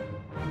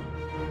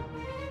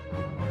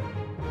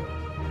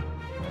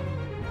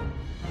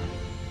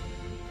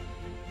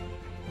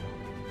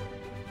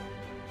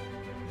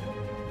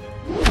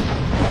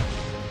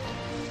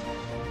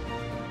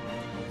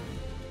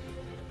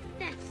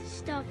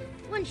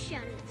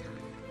Shadow Time.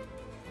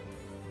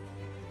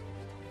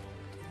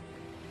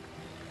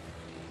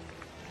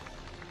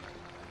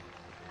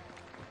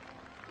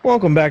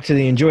 Welcome back to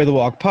the Enjoy the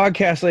Walk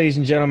podcast, ladies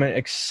and gentlemen.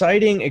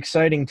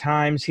 Exciting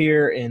times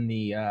here in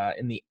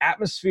the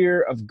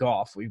atmosphere of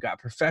golf. We've got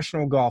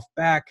professional golf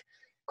back,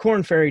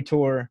 Korn Ferry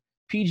Tour,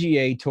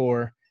 PGA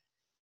Tour,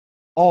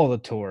 all the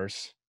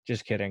tours.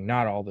 Just kidding,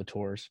 not all the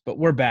tours, but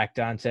we're back,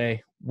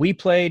 Dante. We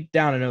played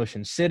down in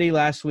Ocean City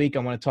last week. I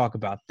want to talk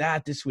about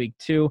that this week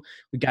too.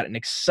 We got an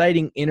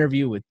exciting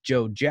interview with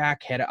Joe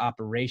Jack, head of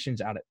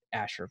operations out at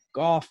Asher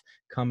Golf,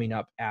 coming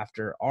up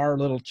after our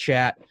little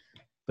chat.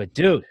 But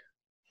dude,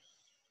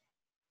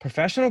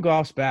 professional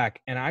golf's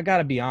back, and I got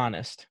to be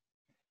honest,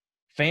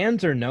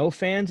 fans or no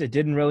fans, it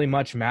didn't really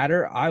much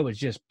matter. I was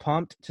just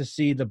pumped to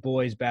see the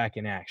boys back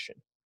in action.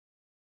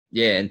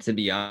 Yeah, and to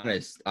be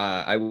honest,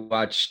 I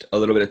watched a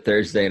little bit of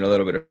Thursday and a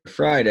little bit of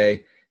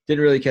Friday.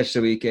 Didn't really catch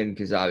the weekend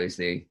because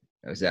obviously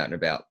I was out and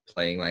about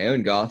playing my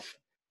own golf.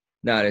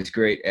 Not as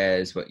great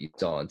as what you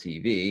saw on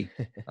TV.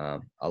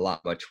 A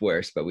lot much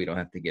worse, but we don't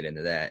have to get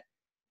into that.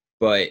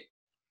 But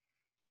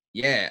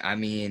yeah, I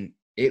mean,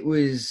 it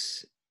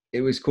was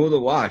cool to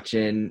watch.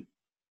 And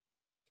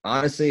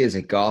honestly, as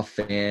a golf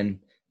fan,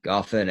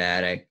 golf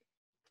fanatic,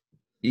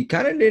 you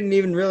kind of didn't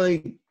even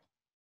really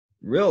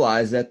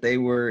realize that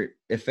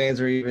if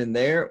fans were even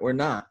there or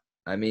not.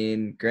 I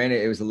mean,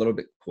 granted, it was a little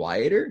bit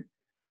quieter,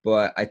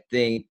 but I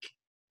think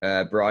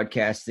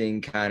broadcasting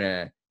kind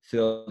of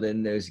filled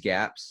in those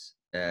gaps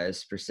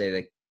as per se,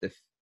 like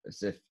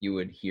as if you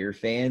would hear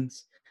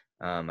fans.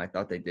 I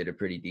thought they did a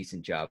pretty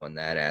decent job on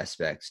that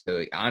aspect.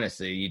 So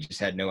honestly, you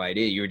just had no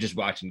idea. You were just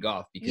watching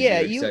golf because you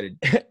were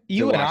excited.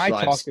 You and I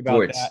talked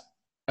about that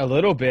a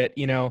little bit.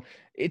 You know,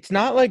 it's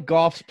not like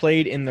golf's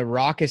played in the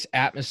raucous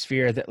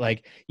atmosphere that,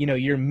 like, you know,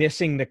 you're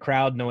missing the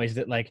crowd noise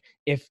that, like,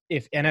 if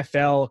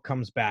NFL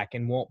comes back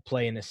and won't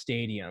play in a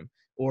stadium,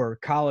 or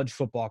college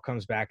football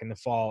comes back in the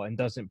fall and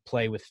doesn't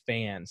play with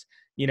fans,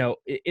 you know,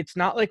 it's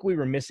not like we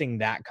were missing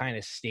that kind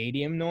of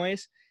stadium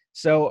noise.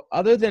 So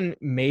other than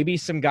maybe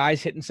some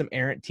guys hitting some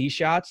errant tee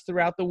shots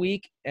throughout the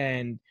week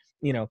and,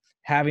 you know,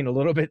 having a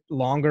little bit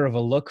longer of a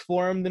look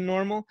for him than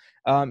normal,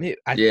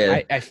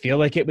 I feel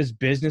like it was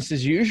business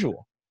as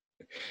usual.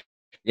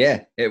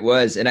 Yeah, it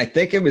was. And I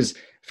think it was,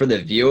 for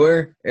the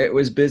viewer, it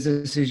was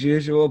business as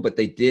usual, but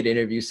they did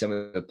interview some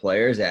of the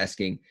players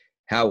asking,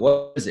 how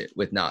was it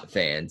with not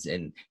fans?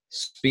 And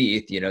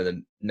Spieth, you know,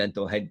 the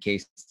mental head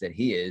case that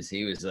he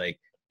was like,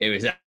 it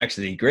was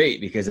actually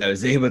great because I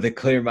was able to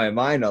clear my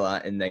mind a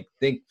lot and like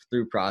think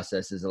through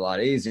processes a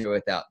lot easier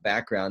without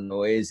background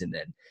noise. And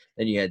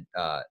then you had,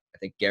 I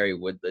think Gary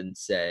Woodland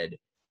said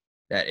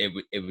that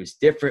it was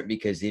different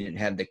because he didn't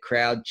have the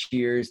crowd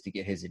cheers to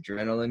get his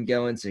adrenaline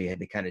going. So he had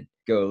to kind of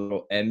go a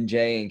little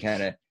MJ and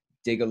kind of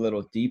dig a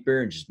little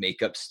deeper and just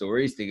make up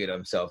stories to get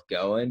himself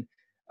going.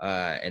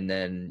 And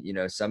then, you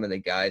know, some of the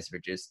guys were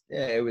just,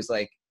 it was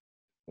like,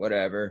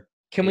 whatever.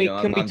 Can we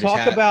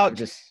talk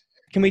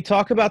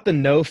about the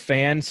no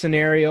fan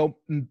scenario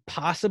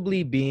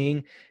possibly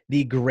being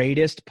the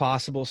greatest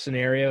possible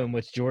scenario in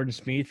which Jordan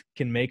Spieth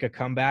can make a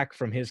comeback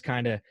from his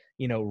kind of,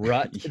 you know,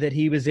 rut that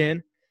he was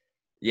in?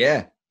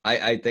 Yeah,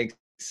 I think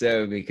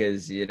so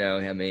because, you know,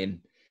 I mean,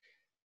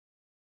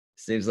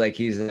 seems like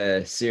he's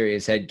a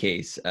serious head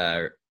case.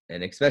 And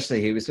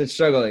especially he was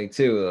struggling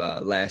too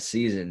last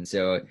season.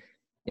 So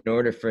in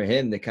order for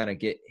him to kind of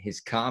get his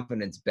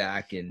confidence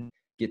back and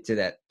get to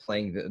that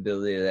playing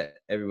ability that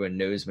everyone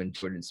knows when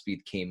Jordan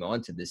Spieth came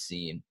onto the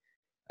scene,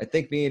 I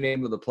think being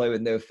able to play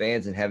with no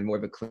fans and having more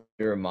of a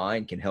clearer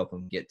mind can help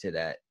him get to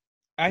that.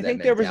 I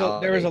think there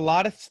was a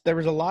lot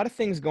of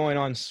things going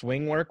on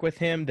swing work with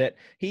him that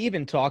he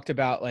even talked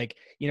about, like,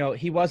 you know,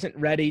 he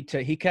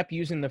kept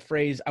using the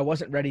phrase, I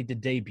wasn't ready to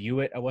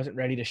debut it. I wasn't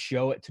ready to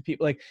show it to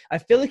people. Like, I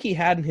feel like he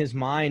had in his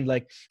mind,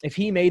 like, if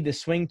he made the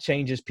swing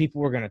changes, people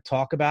were going to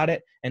talk about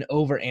it and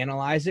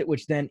overanalyze it,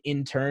 which then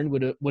in turn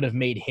would have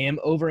made him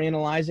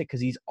overanalyze it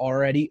because he's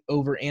already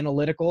over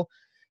analytical.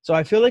 So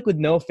I feel like with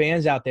no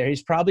fans out there,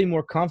 he's probably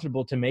more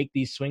comfortable to make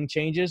these swing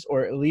changes,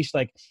 or at least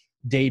like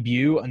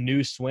debut a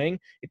new swing.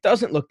 It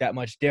doesn't look that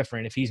much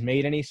different if he's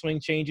made any swing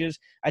changes.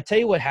 I tell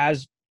you what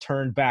has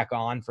turned back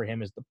on for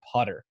him is the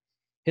putter.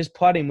 His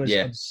putting was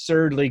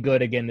absurdly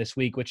good again this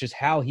week, which is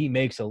how he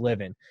makes a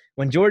living.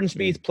 When Jordan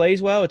Spieth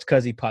plays well, it's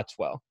because he putts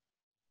well.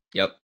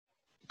 Yep.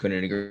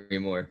 Couldn't agree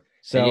more.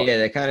 So yeah,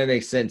 that kind of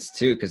makes sense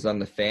too, because on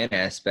the fan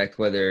aspect,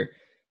 whether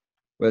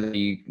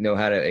you know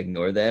how to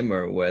ignore them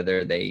or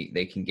whether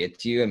they can get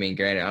to you. I mean,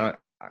 granted,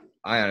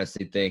 I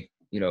honestly think,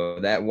 you know,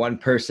 that one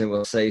person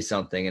will say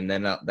something and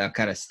then that'll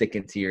kind of stick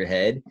into your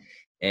head.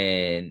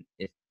 And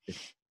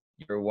if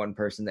you're one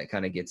person that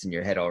kind of gets in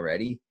your head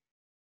already,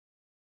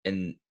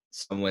 and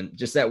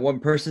just that one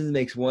person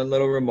makes one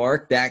little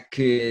remark, that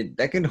can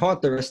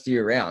haunt the rest of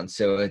your round.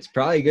 So it's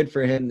probably good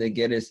for him to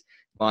get his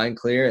mind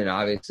clear. And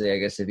obviously, I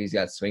guess if he's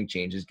got swing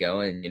changes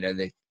going, you know,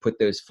 they put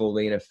those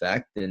fully in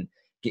effect and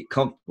get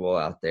comfortable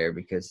out there,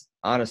 because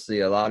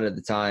honestly, a lot of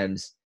the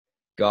times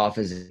golf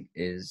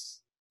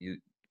is you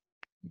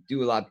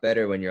do a lot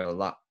better when you're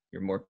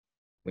more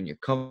when you're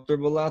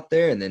comfortable out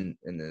there, and then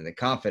the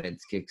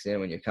confidence kicks in.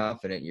 When you're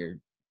confident, you're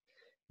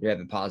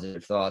having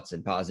positive thoughts,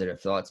 and positive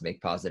thoughts make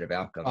positive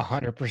outcomes.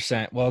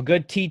 100%. Well,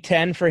 good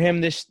T10 for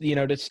him this,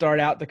 to start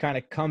out the kind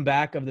of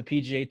comeback of the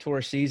PGA Tour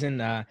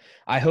season.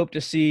 I hope to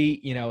see,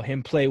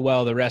 him play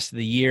well the rest of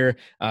the year.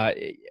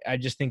 I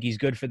just think he's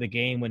good for the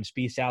game when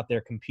Spieth's out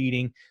there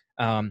competing.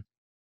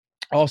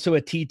 Also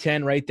a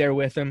T10 right there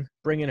with him,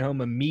 bringing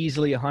home a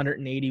measly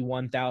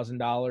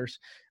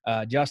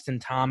 $181,000. Justin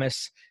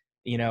Thomas,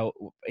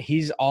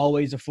 he's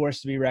always a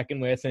force to be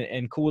reckoned with,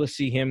 and cool to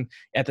see him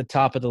at the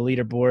top of the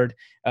leaderboard.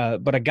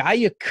 But a guy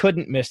you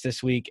couldn't miss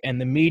this week, and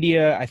the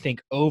media, I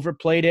think,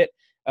 overplayed it.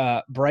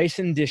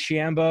 Bryson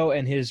DeChambeau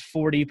and his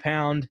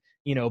 40-pound,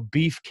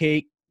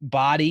 beefcake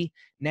body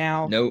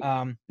now.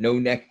 No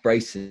neck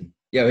Bryson.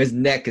 His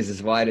neck is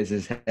as wide as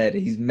his head.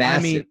 He's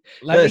massive.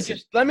 I mean,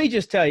 let me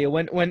just tell you,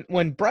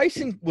 when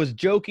Bryson was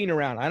joking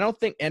around, I don't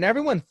think, and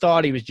everyone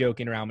thought he was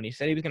joking around when he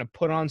said he was going to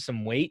put on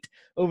some weight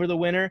over the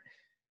winter.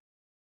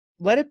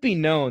 Let it be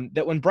known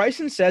that when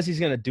Bryson says he's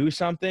going to do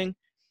something,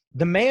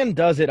 the man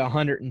does it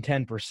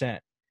 110%.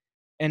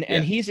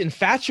 And he's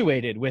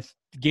infatuated with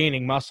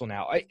gaining muscle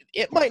now.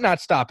 It might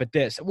not stop at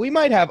this. We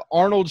might have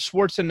Arnold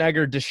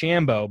Schwarzenegger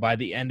DeChambeau by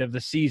the end of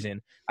the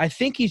season. I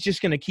think he's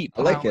just going to keep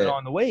piling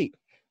on the weight.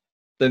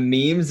 The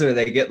memes where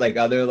they get like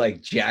other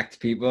like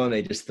jacked people and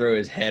they just throw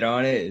his head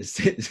on it is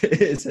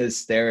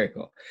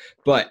hysterical.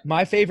 But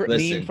my favorite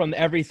meme from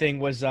everything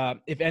was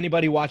if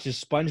anybody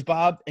watches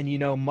SpongeBob and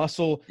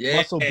Muscle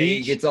Beach,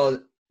 he gets all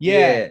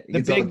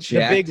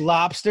the big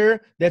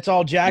lobster that's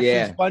all jacked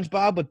from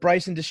SpongeBob with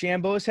Bryson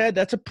DeChambeau's head.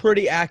 That's a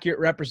pretty accurate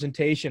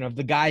representation of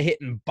the guy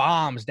hitting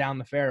bombs down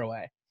the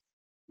fairway.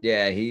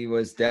 Yeah, he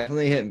was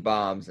definitely hitting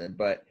bombs,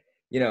 but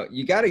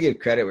you got to give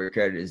credit where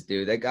credit is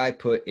due. That guy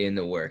put in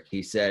the work.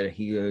 He said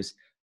he was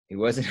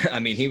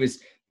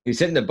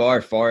hitting the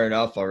bar far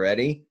enough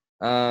already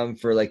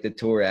for like the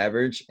tour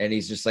average. And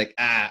he's just like,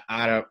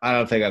 I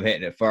don't think I'm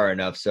hitting it far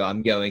enough. So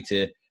I'm going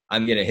to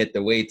hit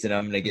the weights, and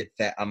I'm going to get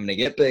fat. I'm going to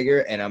get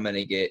bigger, and I'm going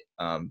to get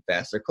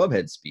faster club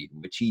head speed,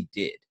 which he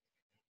did.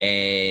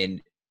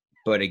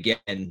 But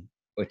again,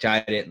 which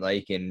I didn't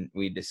like, and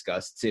we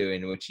discussed too,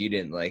 and which you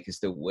didn't like, is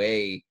the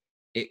way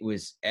it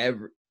was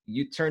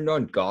you turned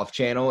on Golf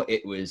Channel,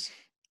 it was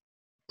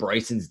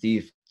Bryson's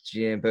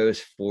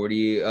DeChambeau's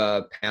 40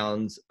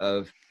 pounds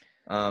of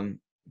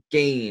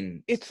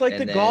gain. It's like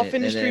the golf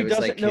industry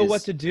doesn't know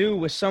what to do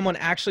with someone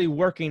actually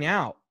working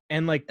out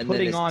and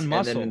putting on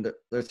muscle. And then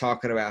they're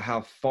talking about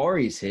how far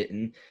he's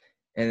hitting,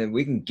 and then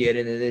we can get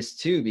into this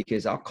too,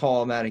 because I'll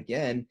call him out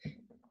again.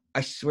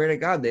 I swear to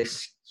God, they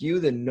skew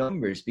the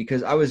numbers,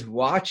 because I was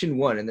watching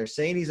one, and they're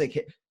saying he's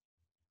like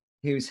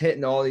he was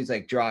hitting all these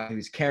like drive. He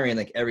was carrying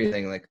like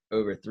everything like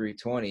over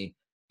 320.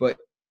 But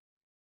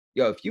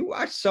if you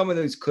watch some of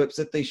those clips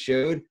that they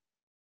showed,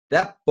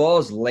 that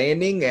ball's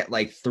landing at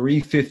like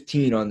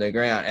 315 on the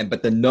ground,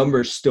 but the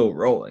number's still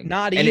rolling.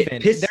 Not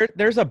even.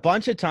 There's a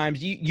bunch of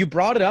times you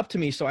brought it up to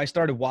me, so I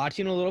started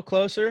watching a little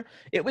closer.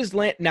 It was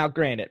now.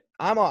 Granted,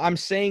 I'm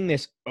saying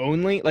this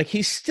only like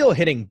he's still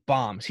hitting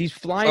bombs. He's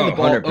flying the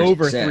ball 100%.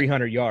 Over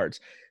 300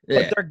 yards,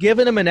 but they're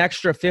giving him an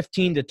extra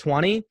 15 to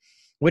 20.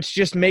 Which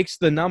just makes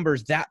the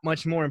numbers that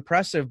much more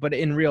impressive. But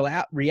in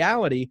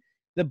reality,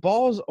 the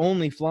ball's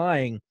only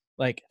flying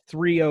like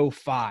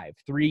 305,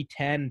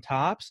 310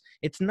 tops.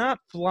 It's not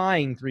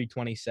flying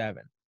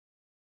 327.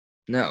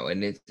 No,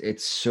 and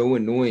it's so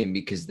annoying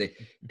because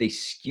they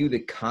skew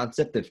the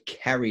concept of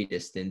carry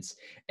distance,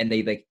 and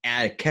they like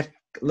add a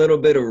little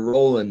bit of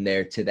roll in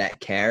there to that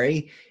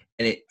carry.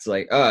 And it's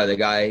like, the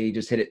guy, he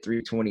just hit it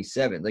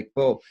 327. Like,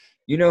 well,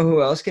 you know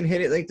who else can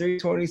hit it like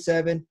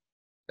 327?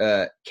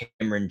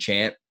 Cameron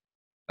Champ,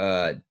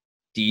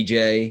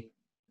 DJ,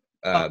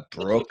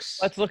 Brooks.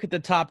 Let's look at the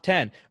top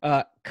 10.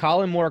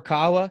 Colin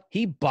Morikawa,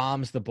 he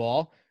bombs the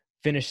ball,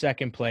 finished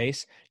second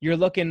place. You're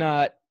looking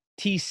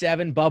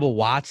T7, Bubba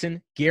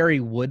Watson, Gary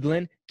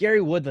Woodland.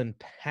 Gary Woodland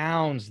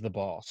pounds the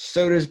ball.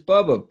 So does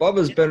Bubba.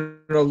 Bubba's been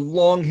a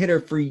long hitter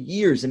for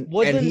years, and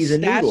he's a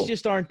noodle. Stats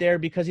just aren't there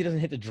because he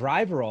doesn't hit the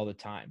driver all the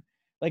time.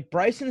 Like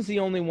Bryson's the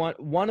only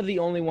one of the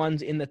only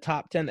ones in the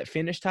top 10 that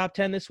finished top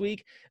 10 this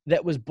week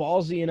that was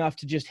ballsy enough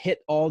to just hit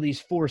all these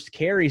forced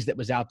carries that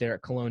was out there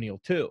at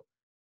Colonial too.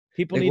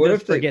 People need to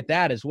forget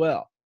that as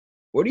well.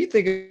 What do you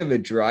think of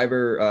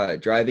a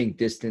driving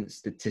distance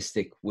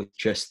statistic with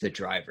just the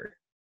driver?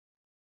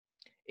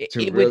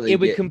 It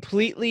would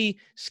completely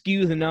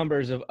skew the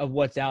numbers of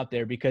what's out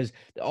there, because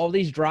all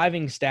these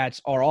driving stats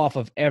are off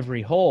of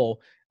every hole.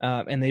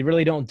 And they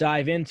really don't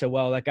dive into,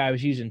 well, that guy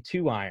was using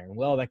 2-iron.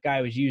 Well, that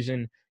guy was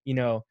using,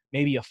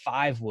 maybe a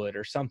 5-wood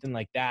or something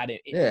like that.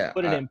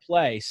 Put it in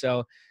play.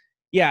 So,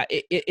 yeah,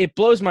 it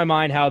blows my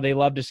mind how they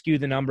love to skew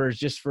the numbers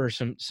just for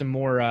some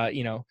more,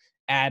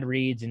 ad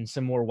reads and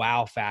some more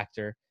wow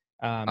factor.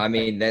 I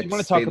mean, that's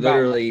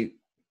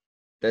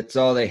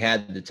all they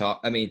had to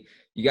talk. I mean,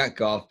 you got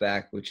golf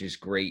back, which is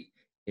great.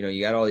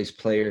 You got all these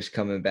players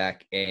coming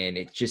back, and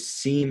it just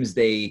seems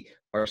they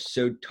are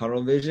so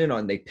tunnel vision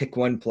on they pick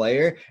one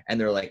player and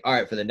they're like, all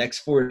right, for the next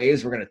 4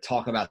 days, we're going to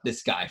talk about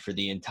this guy for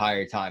the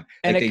entire time.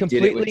 And like it they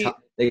completely did it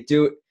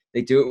with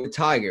they do it with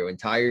Tiger. When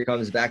Tiger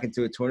comes back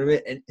into a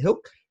tournament, and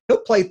he'll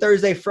play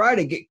Thursday,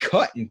 Friday, get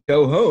cut and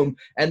go home,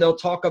 and they'll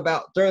talk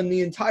about during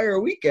the entire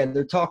weekend,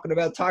 they're talking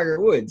about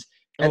Tiger Woods.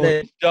 And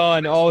then it's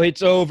done. Oh,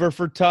 it's over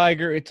for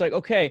Tiger. It's like,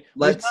 okay,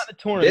 let's not the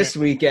tournament. This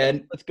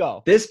weekend, let's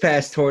go. This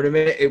past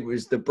tournament, it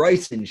was the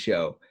Bryson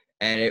show.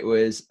 And it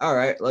was, all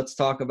right, let's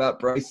talk about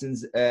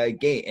Bryson's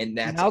game. And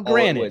that's all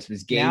it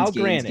was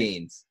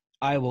gains.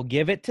 I will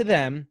give it to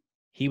them.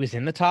 He was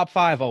in the top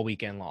 5 all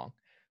weekend long.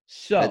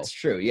 So that's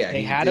true. Yeah.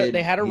 They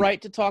had a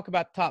right to talk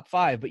about top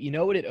 5. But you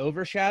know what it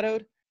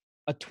overshadowed?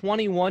 A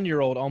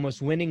 21-year-old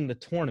almost winning the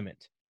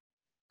tournament.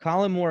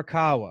 Colin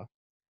Morikawa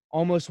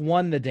almost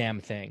won the damn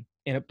thing.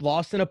 And it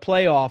lost in a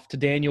playoff to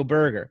Daniel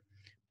Berger.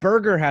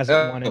 Berger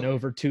hasn't won in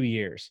over 2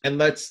 years. And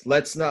let's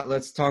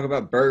talk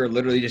about Berger.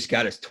 Literally just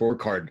got his tour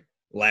card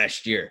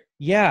last year.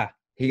 Yeah.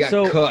 He got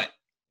cut.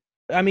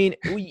 I mean,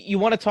 you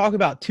want to talk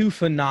about 2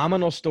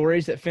 phenomenal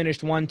stories that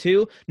finished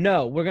 1-2?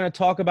 No, we're going to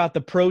talk about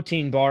the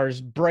protein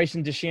bars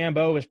Bryson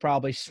DeChambeau was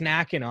probably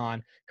snacking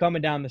on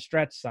coming down the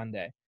stretch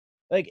Sunday.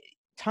 Like,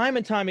 time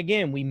and time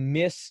again, we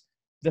miss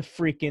the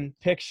freaking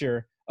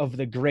picture of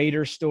the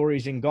greater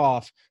stories in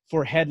golf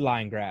for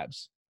headline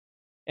grabs.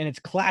 And it's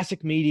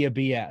classic media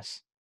BS.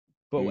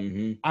 But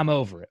I'm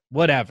over it.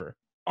 Whatever.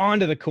 On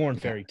to the Korn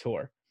Ferry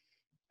Tour.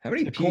 How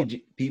many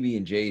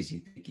PB&Js do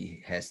you think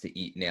he has to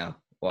eat now?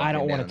 I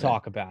don't want to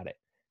talk about it.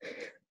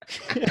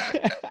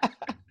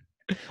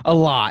 A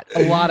lot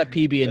of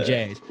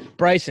PB&Js.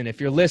 Bryson,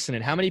 if you're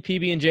listening, how many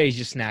PB&Js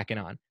you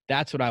snacking on?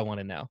 That's what I want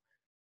to know.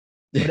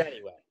 But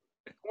anyway,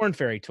 Korn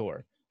Ferry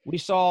Tour. We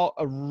saw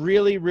a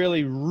really,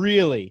 really,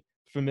 really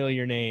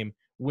familiar name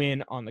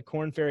win on the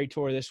Korn Ferry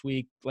Tour this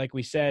week. Like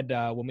we said,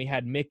 when we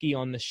had Mickey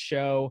on the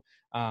show,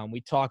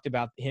 we talked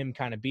about him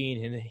kind of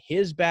being in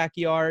his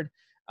backyard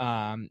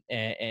out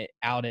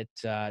at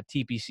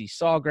TPC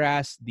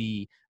Sawgrass,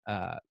 the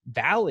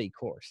Valley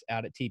course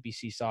out at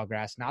TPC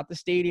Sawgrass, not the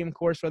stadium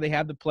course where they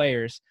have the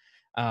players,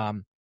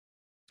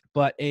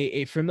 but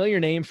a familiar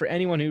name for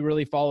anyone who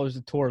really follows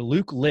the tour,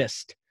 Luke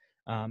List.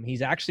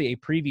 He's actually a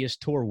previous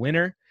tour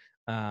winner,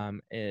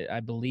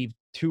 I believe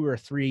 2 or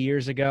 3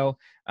 years ago.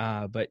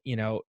 But, you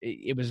know,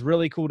 it was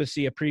really cool to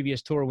see a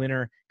previous tour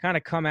winner kind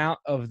of come out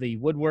of the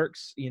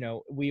woodworks. You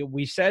know,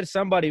 we said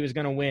somebody was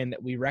going to win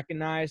that we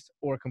recognized,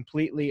 or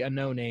completely a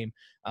no-name.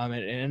 And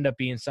it ended up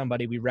being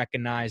somebody we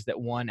recognized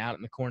that won out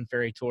in the Korn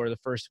Ferry Tour the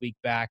first week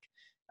back.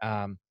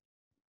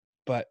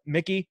 But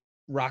Mickey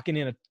rocking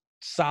in a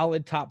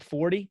solid top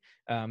 40,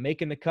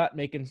 making the cut,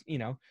 making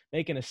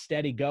a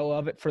steady go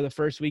of it for the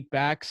first week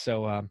back.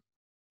 So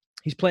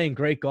he's playing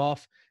great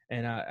golf.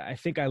 And I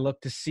think I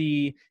look to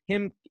see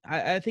him.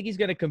 I think he's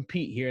going to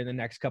compete here in the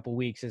next couple of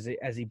weeks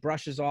as he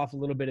brushes off a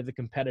little bit of the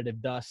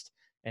competitive dust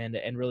and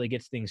really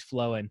gets things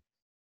flowing.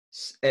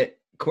 At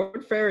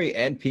Korn Ferry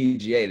and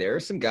PGA, there are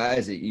some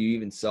guys that you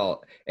even saw.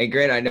 And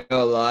Grant, I know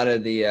a lot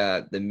of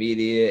the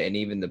media and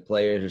even the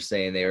players are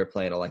saying they were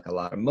playing a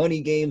lot of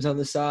money games on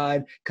the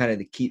side, kind of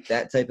to keep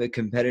that type of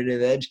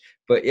competitive edge.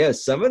 But yeah,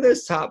 some of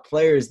those top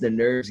players, the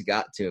nerves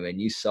got to them, and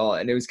you saw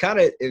it.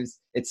 And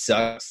it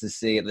sucks to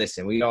see.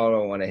 Listen, we all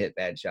don't want to hit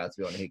bad shots.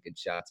 We want to hit good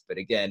shots. But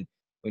again,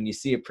 when you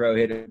see a pro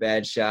hit a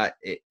bad shot,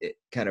 it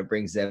kind of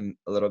brings them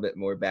a little bit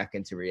more back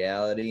into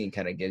reality and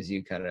kind of gives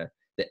you kind of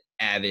the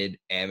avid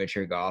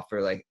amateur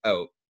golfer, like,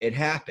 oh, it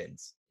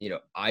happens. You know,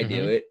 I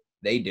do it,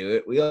 they do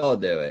it, we all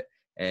do it.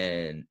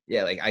 And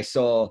yeah, like I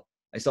saw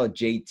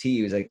JT,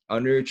 he was like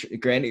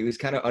granted he was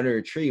kind of under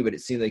a tree, but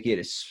it seemed like he had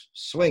a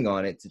swing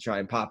on it to try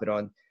and pop it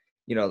on,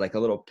 you know, like a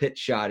little pitch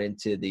shot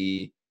into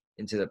the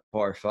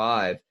par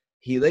 5.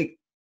 He like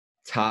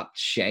top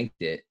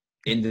shanked it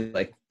into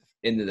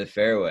the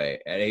fairway,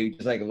 and he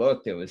just like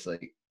looked and was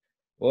like,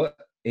 what?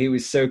 He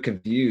was so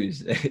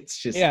confused. It's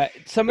just, yeah.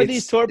 Some of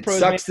these tour pros,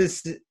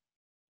 sucks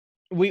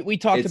we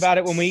talked about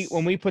it when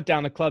we put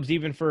down the clubs,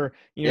 even for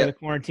the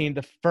quarantine.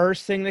 The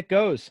first thing that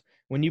goes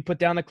when you put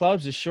down the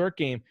clubs is short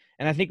game,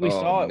 and I think we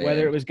saw it,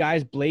 whether it was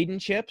guys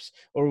blading chips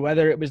or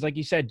whether it was, like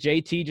you said,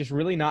 JT just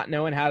really not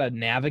knowing how to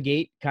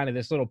navigate kind of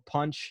this little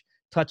punch,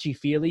 touchy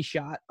feely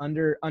shot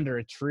under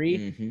a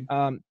tree.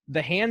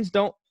 The hands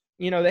don't.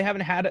 They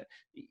haven't had it.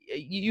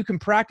 You can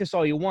practice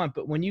all you want,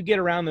 but when you get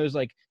around those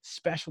like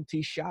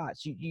specialty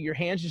shots, your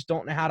hands just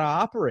don't know how to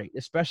operate,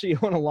 especially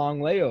on a long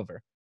layover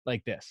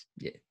like this.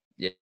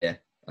 Yeah,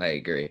 I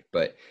agree.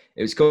 But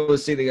it was cool to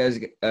see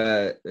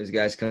those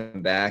guys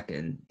come back,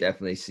 and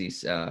definitely see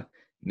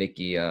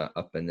Mickey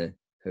up in the.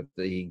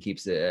 Hopefully he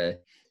keeps the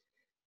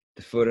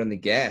foot on the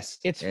gas.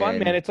 It's fun,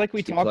 man. It's like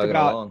we talked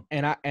about,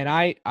 and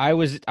I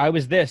was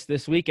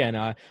this weekend.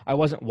 I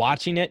wasn't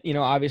watching it.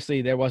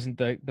 Obviously there wasn't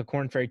the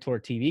Korn Ferry Tour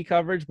TV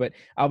coverage, but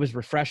I was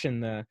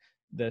refreshing the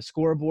the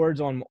scoreboards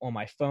on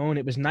my phone.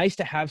 It was nice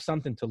to have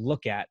something to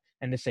look at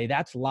and to say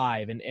that's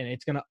live, and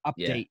it's going to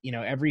update,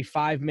 every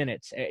 5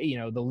 minutes.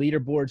 The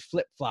leaderboards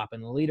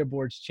flip-flopping, the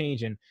leaderboards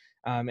changing.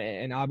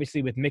 And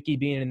obviously with Mickey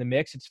being in the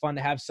mix, it's fun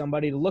to have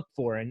somebody to look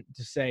for and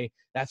to say,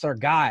 that's our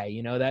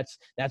guy,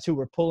 that's who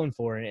we're pulling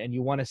for. And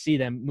you want to see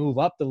them move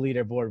up the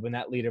leaderboard when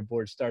that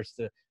leaderboard starts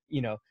to,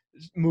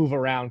 move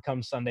around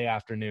come Sunday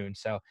afternoon.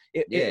 So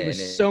it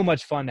was so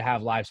much fun to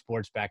have live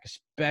sports back,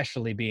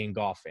 especially being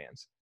golf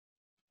fans.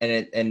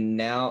 And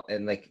now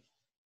like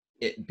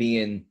it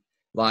being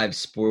live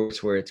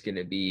sports where it's going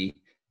to be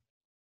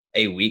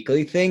a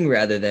weekly thing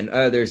rather than,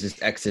 there's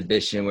this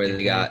exhibition where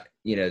they got,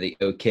 the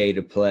okay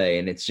to play.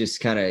 And it's just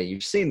kind of, you're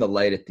seeing the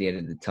light at the end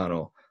of the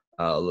tunnel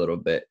a little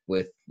bit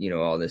with,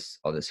 all this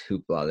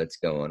hoopla that's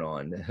going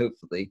on to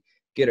hopefully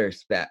get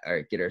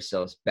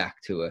ourselves back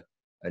to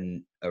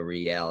a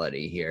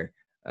reality here,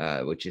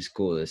 which is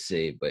cool to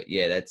see. But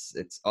yeah,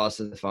 it's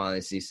awesome to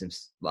finally see some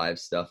live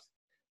stuff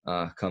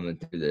coming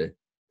through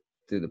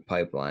the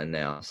pipeline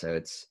now. So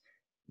it's,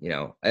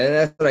 and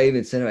that's what I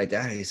even said to my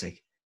dad. He's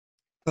like,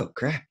 oh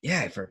crap,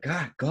 yeah, I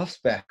forgot golf's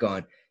back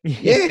on.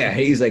 Yeah,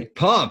 he's like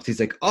pumped. He's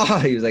like,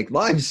 he was like,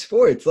 live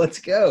sports, let's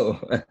go.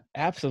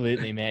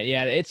 Absolutely, man.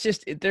 Yeah, it's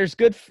just there's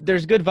good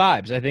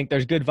vibes. I think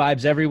there's good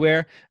vibes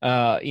everywhere.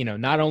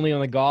 Not only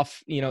on the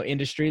golf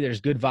industry, there's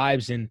good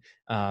vibes in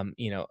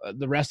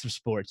the rest of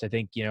sports. I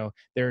think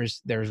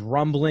there's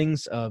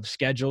rumblings of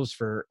schedules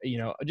for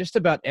just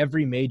about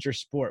every major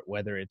sport,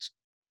 whether it's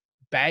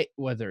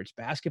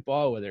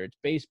basketball, whether it's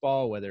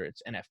baseball, whether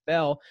it's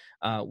NFL,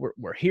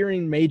 we're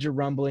hearing major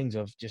rumblings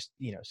of just,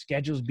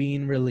 schedules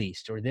being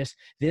released or this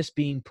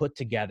being put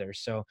together.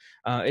 So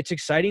it's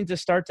exciting to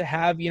start to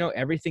have,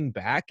 everything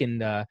back.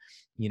 And,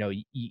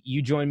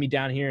 you joined me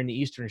down here in the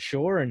Eastern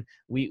Shore, and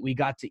we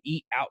got to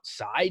eat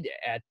outside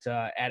at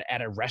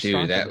a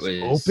restaurant that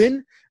was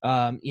open.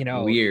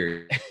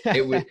 Weird.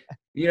 It was,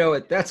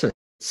 that's what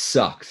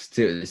sucks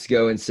too. Just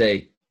go and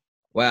say,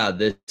 wow,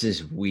 this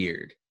is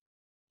weird.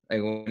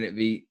 Like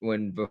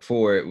when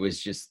before it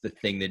was just the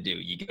thing to do.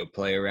 You go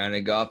play around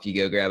in golf, you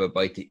go grab a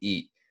bite to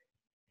eat.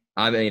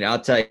 I mean,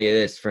 I'll tell you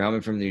this, for coming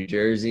from New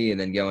Jersey and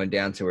then going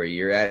down to where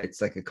you're at, it's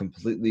like a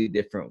completely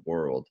different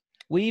world.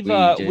 We've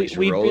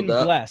been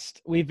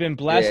blessed. We've been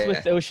blessed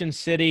with Ocean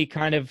City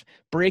kind of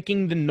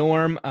breaking the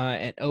norm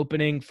and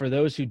opening. For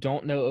those who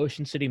don't know,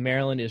 Ocean City,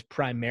 Maryland is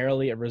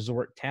primarily a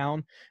resort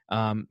town.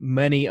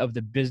 Many of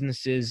the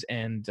businesses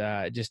and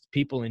just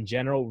people in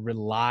general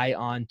rely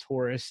on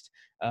tourist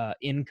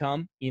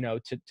income,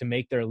 to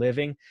make their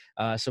living.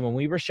 So when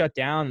we were shut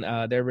down,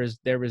 there was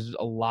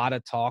a lot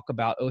of talk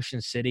about Ocean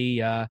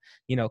City,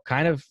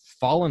 kind of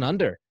falling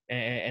under.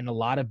 And a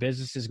lot of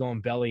businesses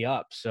going belly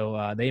up.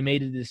 So they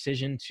made a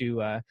decision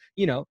to,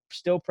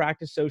 still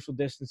practice social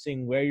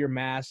distancing, wear your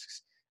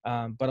masks.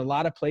 But a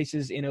lot of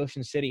places in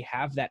Ocean City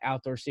have that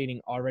outdoor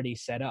seating already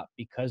set up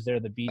because they're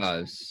the beach,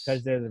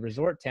 because they're the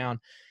resort town.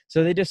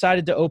 So they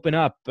decided to open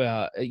up,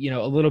 a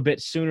little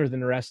bit sooner than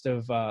the rest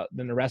of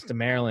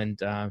Maryland.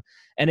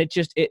 And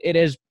it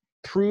has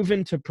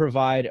proven to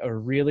provide a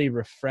really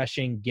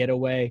refreshing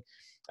getaway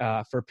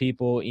for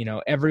people.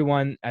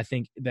 Everyone, I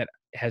think, that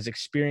has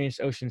experienced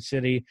Ocean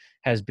City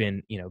has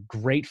been,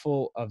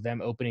 grateful of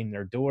them opening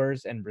their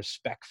doors and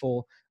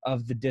respectful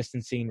of the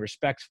distancing,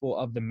 respectful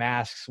of the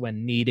masks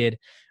when needed.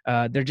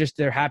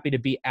 They're happy to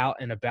be out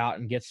and about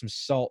and get some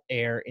salt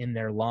air in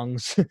their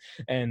lungs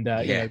and,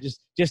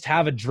 just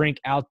have a drink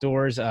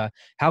outdoors.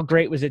 How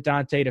great was it,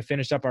 Dante, to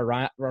finish up our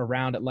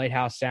round at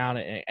Lighthouse Sound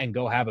and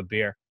go have a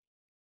beer?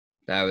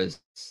 It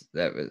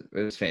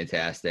was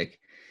fantastic.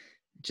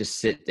 Just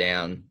sit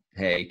down.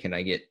 Hey, can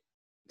I get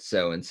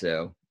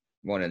so-and-so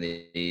one of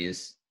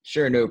these?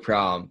 Sure, no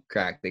problem.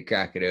 They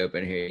crack it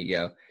open. Here you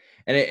go.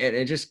 And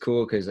it's just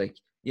cool because, like,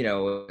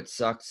 what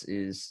sucks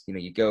is,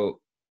 you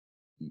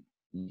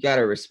got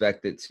to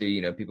respect it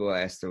too. People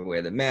ask to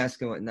wear the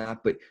mask and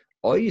whatnot, but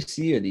all you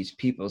see are these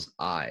people's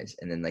eyes.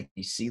 And then, like,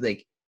 you see,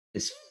 like,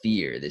 this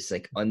fear, this,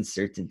 like,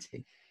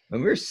 uncertainty. When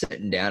we were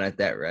sitting down at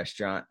that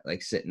restaurant,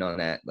 like, sitting on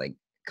that, like,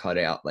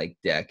 cutout, like,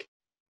 deck,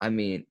 I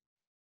mean,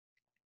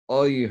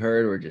 all you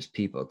heard were just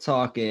people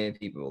talking,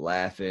 people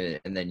laughing,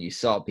 and then you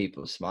saw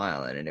people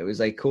smiling, and it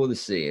was like cool to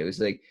see. It was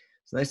like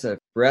it's nice to have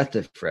a breath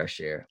of fresh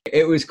air.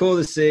 It was cool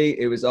to see.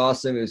 It was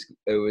awesome.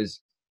 It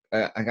was.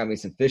 I got me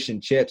some fish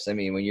and chips. I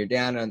mean, when you're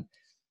down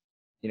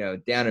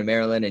in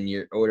Maryland and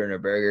you're ordering a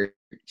burger,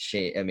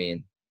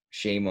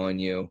 shame on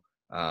you.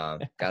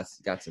 Got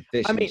some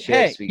fish and chips.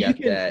 Hey, we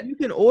got that. You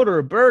can order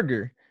a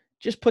burger.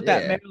 Just put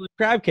that Maryland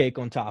crab cake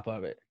on top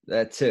of it.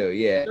 That too,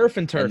 yeah. Surf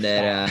and turf. And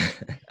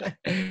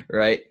then,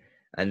 right.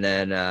 And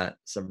then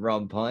some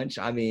rum punch.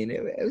 I mean,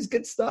 it was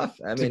good stuff.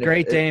 I mean, a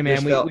great day,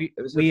 man.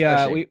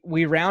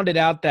 We rounded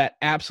out that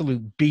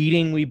absolute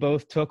beating we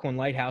both took on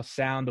Lighthouse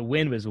Sound. The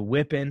wind was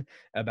whipping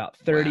about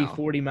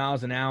 40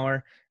 miles an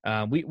hour.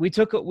 We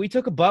took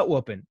a butt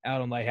whooping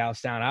out on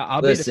Lighthouse Sound.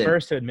 I'll be the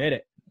first to admit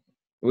it.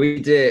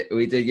 We did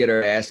get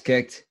our ass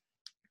kicked,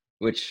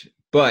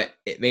 but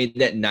it made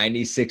that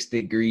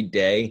 96-degree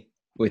day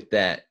with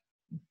that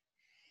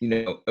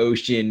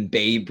ocean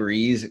bay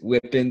breeze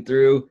whipping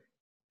through,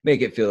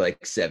 make it feel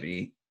like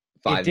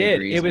 75 It did.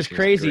 degrees, It was which was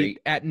crazy. great.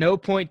 At no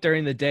point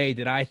during the day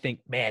did I think,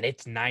 man,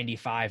 it's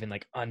 95 and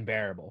like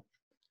unbearable.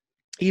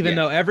 Even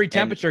Yeah. though every And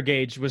temperature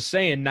gauge was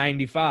saying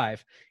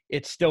 95,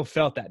 it still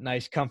felt that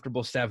nice,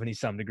 comfortable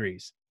 70-some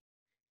degrees.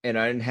 and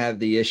I didn't have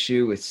the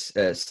issue with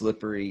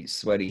slippery,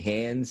 sweaty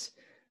hands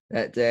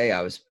that day.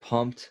 I was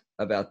pumped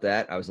about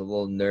that. I was a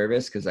little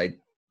nervous because I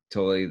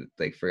totally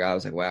forgot. I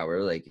was like, wow,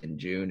 we're like in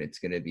June. It's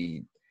gonna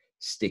be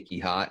sticky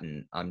hot,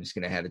 and I'm just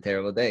gonna have a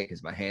terrible day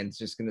because my hand's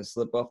just gonna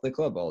slip off the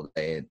club all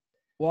day.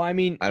 Well, I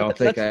mean, I don't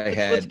think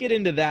let's get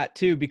into that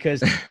too,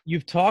 because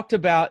you've talked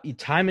about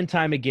time and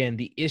time again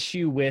the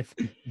issue with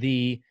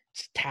the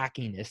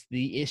tackiness,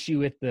 the issue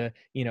with the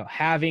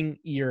having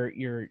your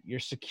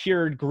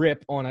secured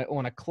grip on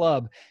a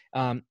club.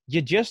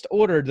 You just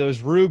ordered those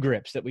Rue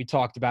grips that we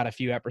talked about a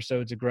few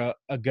episodes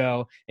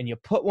ago, and you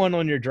put one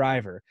on your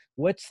driver.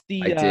 What's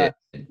the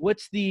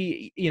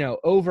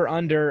over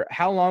under?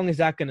 How long is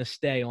that going to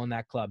stay on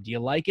that club? Do you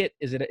like it?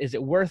 Is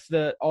it worth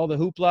all the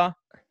hoopla?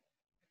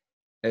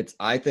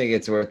 I think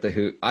it's worth the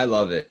hoop. I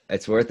love it.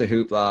 It's worth the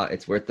hoopla.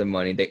 It's worth the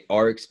money. They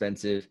are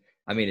expensive.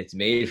 I mean, it's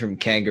made from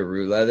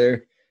kangaroo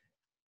leather.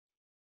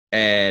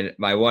 And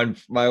my one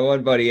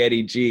buddy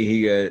Eddie G,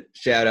 he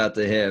shout out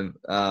to him.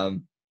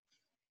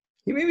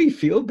 He made me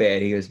feel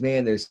bad. He goes,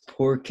 "Man, there's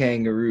poor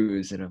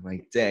kangaroos," and I'm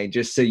like, "Dang,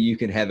 just so you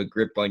can have a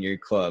grip on your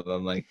club."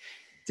 I'm like,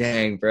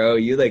 "Dang, bro,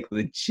 you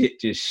legit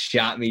just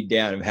shot me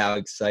down of how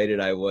excited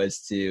I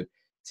was to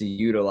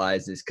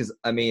utilize this." Because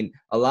I mean,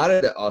 a lot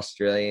of the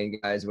Australian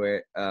guys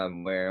wear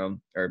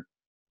them or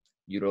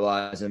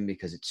utilize them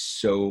because it's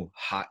so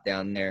hot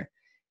down there.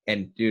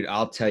 And dude,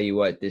 I'll tell you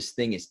what, this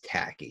thing is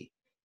tacky.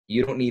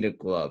 You don't need a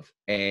glove,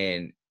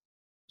 and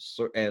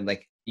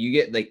you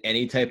get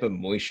any type of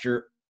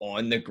moisture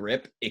on the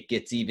grip, it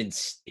gets even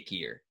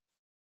stickier.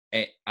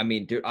 And I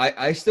mean, dude,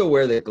 I still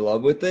wear the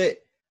glove with it.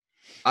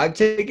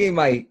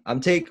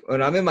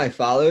 When I'm in my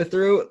follow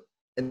through,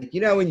 and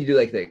when you do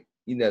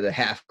the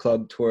half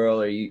club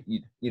twirl, or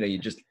you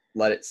just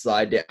let it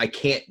slide down. I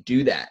can't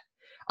do that.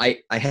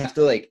 I have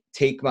to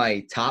take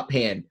my top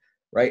hand,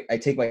 right? I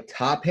take my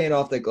top hand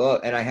off the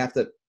glove, and I have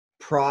to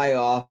pry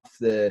off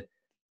the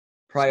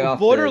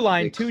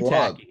borderline too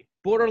club. tacky.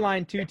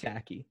 Borderline too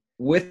tacky.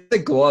 With the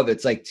glove,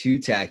 it's too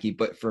tacky.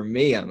 But for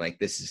me, I'm like,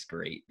 this is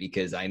great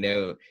because I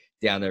know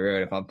down the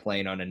road, if I'm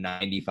playing on a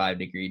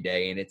 95-degree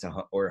day and it's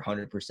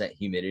 100%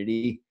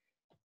 humidity,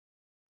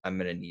 I'm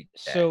gonna need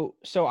that.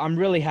 So I'm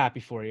really happy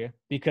for you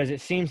because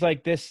it seems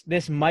like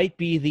this might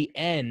be the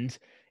end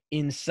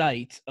in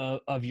sight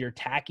of your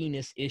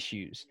tackiness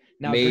issues.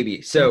 Now,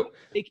 Maybe so.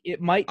 It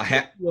might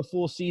take you a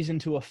full season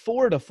to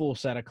afford a full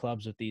set of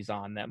clubs with these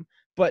on them,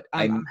 but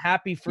I'm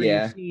happy for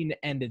you seeing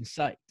the end in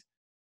sight.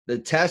 The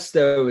test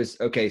though is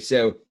okay.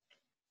 So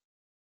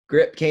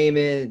grip came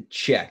in,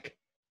 check.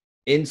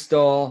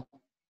 Install,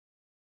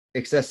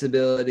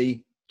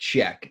 accessibility,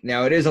 check.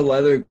 Now it is a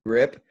leather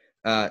grip,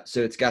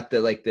 so it's got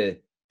the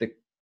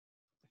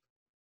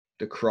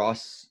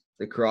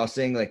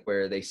crossing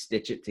where they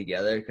stitch it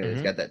together because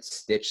It's got that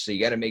stitch. So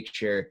you got to make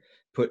sure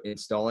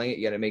installing it,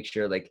 you got to make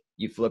sure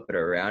you flip it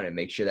around and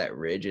make sure that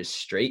ridge is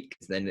straight,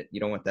 because then you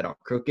don't want that all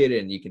crooked,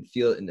 and you can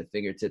feel it in the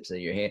fingertips of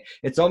your hand.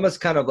 It's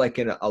almost kind of like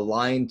an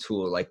align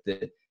tool, like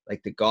the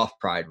Golf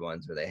Pride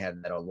ones where they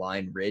have that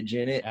aligned ridge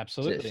in it.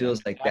 Absolutely, so it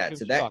feels like that.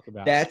 So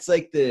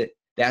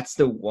that's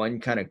the one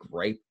kind of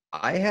gripe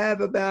I have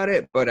about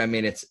it. But I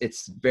mean,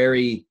 it's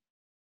very,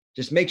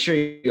 just make sure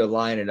you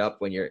align it up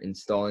when you're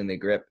installing the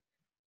grip.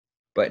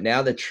 But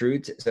now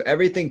so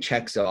everything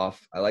checks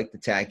off. I like the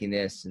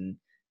tackiness and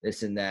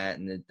this and that,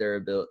 and the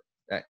durability.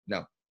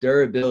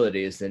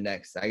 Durability is the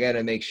next. I got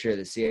to make sure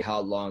to see how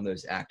long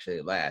those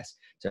actually last.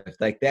 So if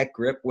that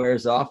grip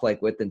wears off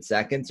within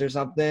seconds or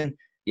something,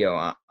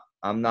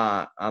 I'm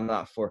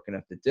not forking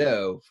up the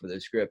dough for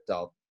this grip.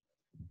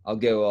 I'll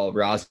go all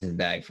rosin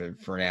bag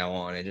for now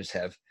on and just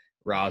have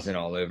rosin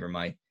all over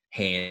my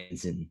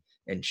hands and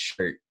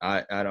shirt.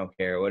 I don't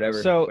care,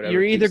 whatever. So whatever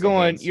you're either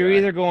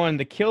going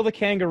the kill the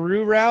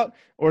kangaroo route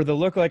or the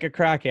look like a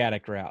crack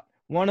addict route.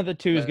 One of the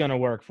two is going to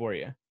work for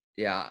you.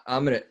 Yeah,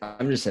 I'm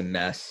just a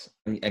mess,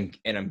 and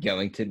I'm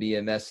going to be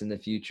a mess in the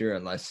future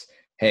unless,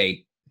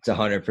 hey, it's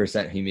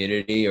 100%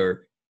 humidity,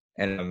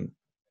 and I'm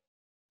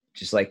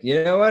just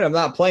you know what, I'm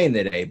not playing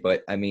today.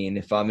 But I mean,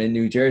 if I'm in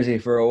New Jersey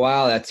for a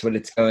while, that's what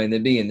it's going to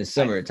be in the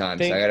summertime.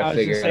 So I got to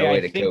figure out a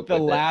way to cope with it. I think the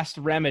last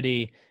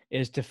remedy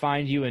is to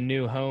find you a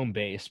new home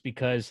base,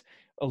 because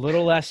a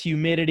little less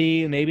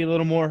humidity, maybe a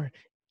little more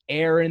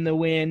air in the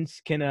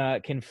winds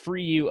can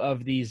free you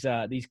of these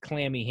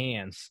clammy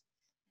hands.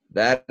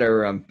 That,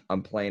 or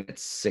I'm playing at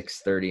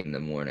 6:30 in the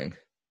morning.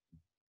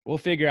 We'll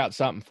figure out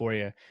something for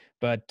you.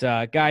 But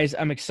guys,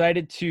 I'm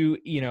excited to,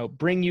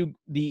 bring you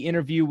the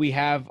interview we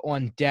have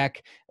on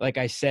deck. Like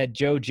I said,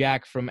 Joe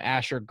Jack from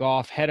Asher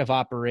Golf, head of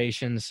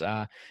operations.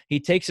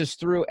 He takes us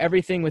through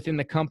everything within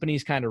the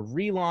company's kind of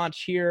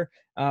relaunch here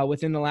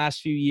within the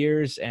last few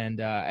years, and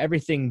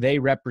everything they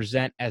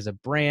represent as a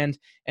brand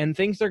and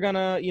things they're going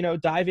to,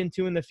 dive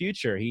into in the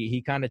future.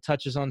 He kind of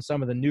touches on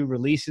some of the new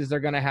releases they're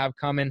going to have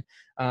coming,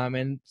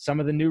 and some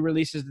of the new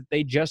releases that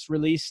they just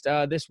released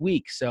this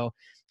week. So,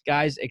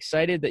 guys,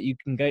 excited that you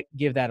can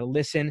give that a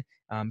listen.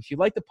 If you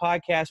like the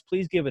podcast,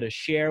 please give it a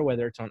share,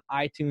 whether it's on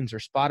iTunes or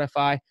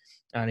Spotify.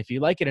 And if you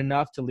like it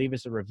enough to leave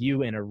us a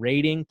review and a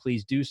rating,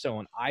 please do so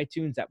on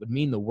iTunes. That would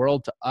mean the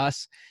world to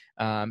us.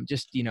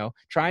 Just,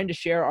 trying to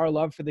share our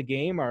love for the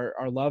game,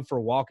 our love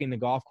for walking the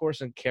golf course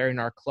and carrying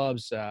our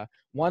clubs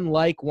one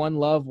like, one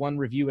love, one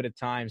review at a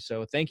time.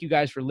 So thank you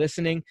guys for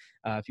listening.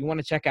 If you want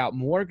to check out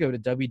more, go to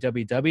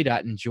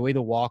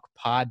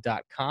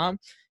www.enjoythewalkpod.com.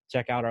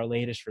 Check out our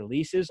latest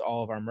releases,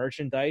 all of our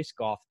merchandise,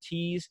 golf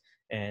tees,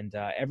 and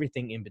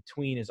everything in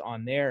between is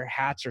on there.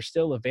 Hats are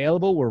still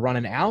available. We're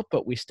running out,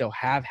 but we still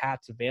have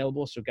hats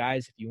available. So,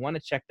 guys, if you want to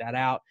check that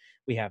out,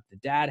 we have the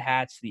dad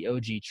hats, the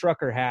OG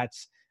trucker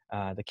hats,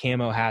 the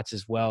camo hats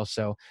as well.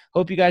 So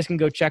hope you guys can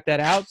go check that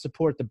out,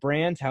 support the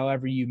brand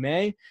however you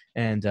may.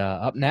 And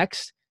up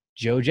next,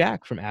 Joe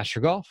Jack from Asher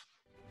Golf.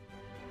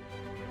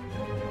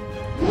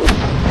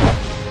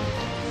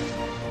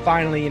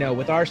 Finally,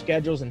 with our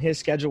schedules and his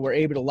schedule, we're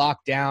able to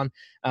lock down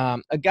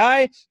a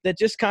guy that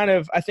just kind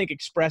of, I think,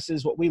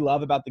 expresses what we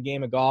love about the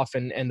game of golf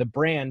and the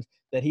brand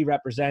that he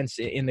represents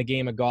in the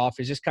game of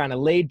golf is just kind of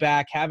laid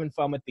back, having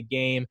fun with the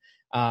game,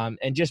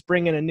 and just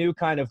bringing a new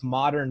kind of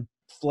modern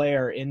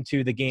flair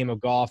into the game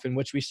of golf, in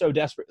which we so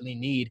desperately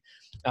need.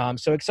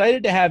 So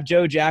excited to have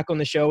Joe Jack on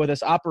the show with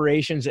us,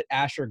 operations at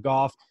Asher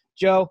Golf.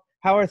 Joe,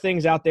 how are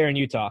things out there in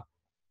Utah?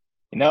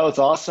 It's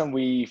awesome.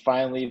 We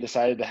finally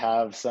decided to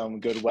have some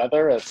good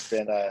weather. It's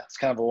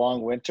kind of a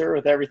long winter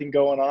with everything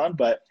going on,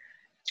 but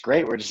it's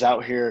great. We're just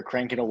out here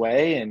cranking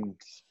away and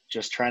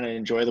just trying to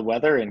enjoy the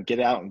weather and get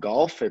out and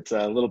golf. It's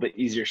a little bit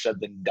easier said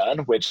than done,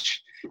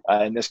 which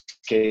in this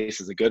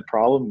case is a good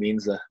problem.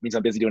 Means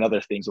I'm busy doing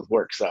other things with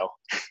work. So.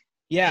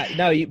 Yeah,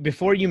 no,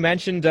 before you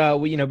mentioned,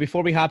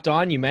 before we hopped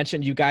on, you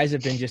mentioned you guys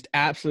have been just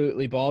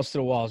absolutely balls to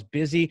the walls,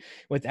 busy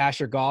with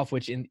Asher Golf,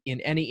 which in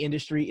any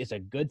industry is a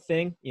good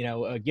thing,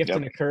 a gift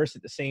and a curse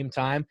at the same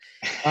time.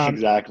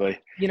 Exactly.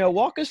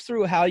 Walk us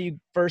through how you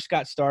first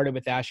got started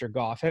with Asher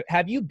Golf.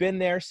 Have you been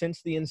there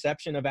since the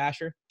inception of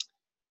Asher?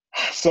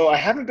 So I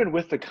haven't been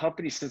with the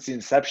company since the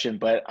inception,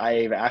 but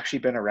I've actually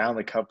been around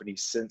the company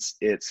since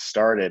it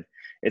started.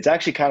 It's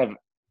actually kind of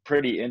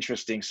pretty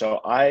interesting.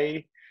 So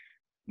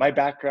my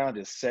background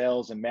is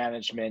sales and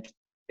management,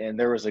 and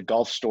there was a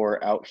golf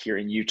store out here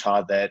in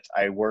Utah that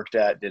I worked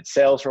at, did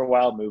sales for a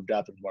while, moved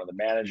up as one of the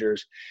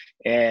managers.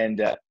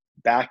 And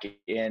back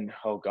in,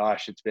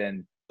 it's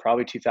been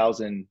probably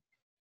 2000,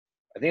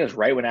 I think it was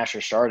right when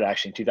Asher started,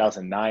 actually, in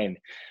 2009.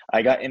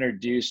 I got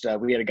introduced.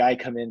 We had a guy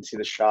come into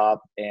the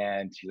shop,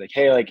 and he's like,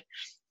 hey,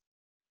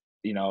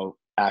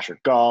 Asher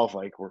Golf,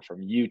 we're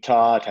from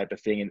Utah type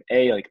of thing. And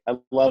A, I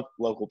love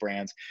local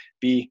brands.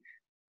 B,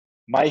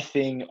 my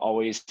thing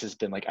always has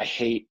been I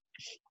hate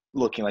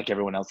looking like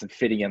everyone else and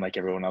fitting in like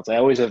everyone else.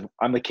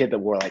 I'm the kid that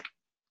wore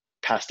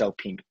pastel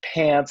pink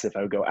pants if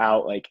I would go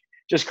out,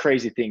 just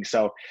crazy things.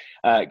 So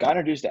got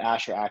introduced to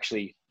Asher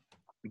actually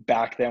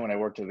back then when I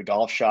worked at the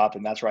golf shop,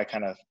 and that's where I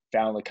kind of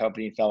found the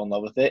company and fell in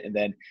love with it. And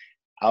then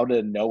out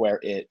of nowhere,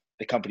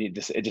 the company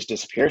just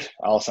disappeared.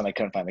 All of a sudden I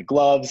couldn't find the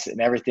gloves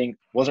and everything.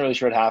 Wasn't really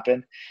sure what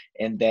happened.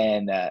 And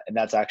then and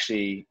that's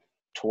actually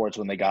towards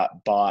when they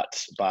got bought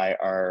by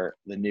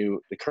the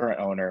current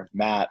owner,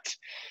 Matt,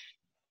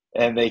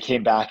 and they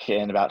came back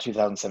in about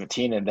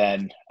 2017. And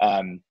then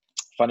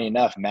funny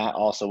enough, Matt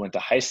also went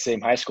to same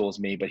high school as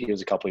me, but he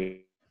was a couple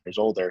years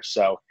older.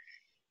 So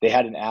they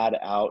had an ad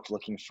out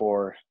looking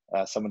for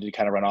someone to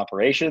kind of run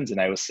operations,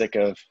 and I was sick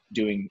of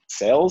doing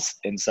sales.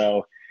 And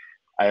so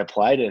I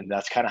applied, and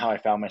that's kind of how I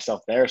found myself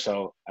there.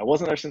 So I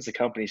wasn't there since the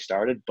company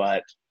started,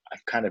 but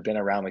I've kind of been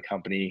around the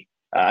company.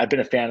 I've been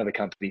a fan of the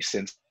company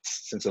since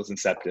it was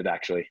incepted,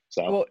 actually.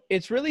 So, well,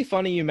 it's really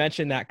funny you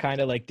mentioned that kind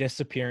of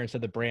disappearance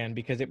of the brand,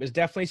 because it was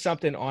definitely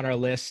something on our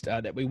list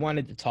that we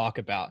wanted to talk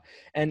about.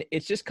 And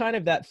it's just kind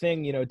of that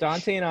thing,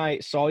 Dante and I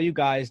saw you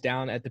guys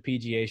down at the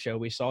PGA show.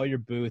 We saw your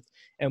booth,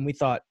 and we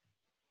thought,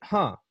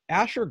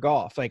 Asher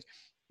Golf,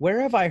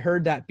 where have I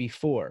heard that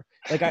before?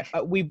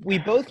 We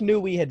both knew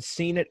we had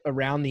seen it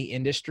around the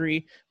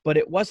industry, but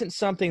it wasn't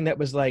something that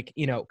was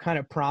kind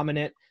of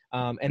prominent.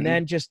 And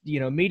then just,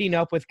 meeting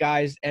up with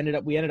guys,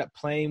 we ended up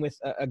playing with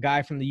a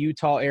guy from the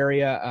Utah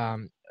area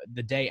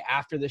the day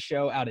after the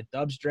show out at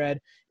Dub's Dread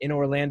in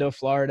Orlando,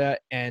 Florida.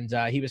 And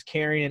he was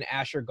carrying an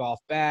Asher Golf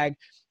bag,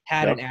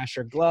 had an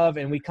Asher glove.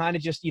 And we kind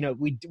of just,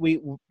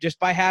 we just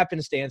by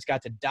happenstance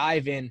got to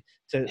dive in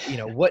to,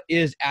 what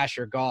is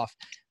Asher Golf?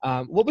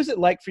 What was it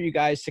like for you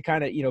guys to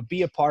kind of,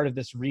 be a part of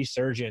this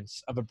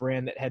resurgence of a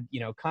brand that had,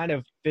 kind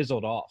of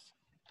fizzled off?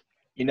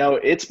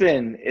 It's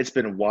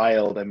been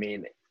wild. I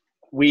mean,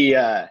 we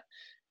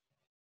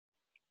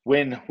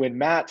when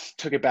Matt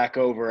took it back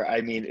over,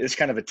 I mean, it's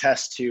kind of a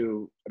test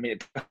to, I mean,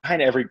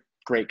 behind every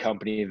great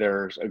company,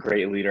 there's a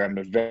great leader. I'm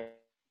a very,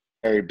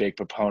 very big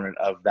proponent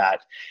of that.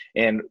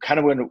 And kind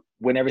of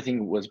when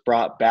everything was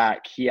brought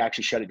back, he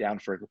actually shut it down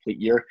for a complete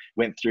year,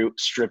 went through,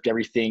 stripped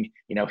everything.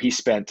 You know, he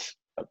spent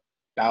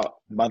about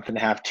a month and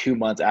a half, 2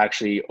 months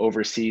actually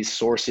overseas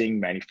sourcing,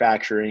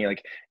 manufacturing,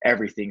 like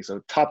everything.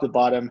 So top to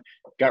bottom,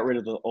 got rid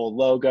of the old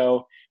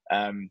logo.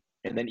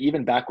 And then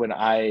even back when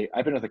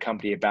I've been with the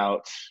company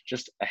about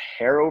just a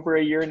hair over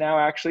a year now,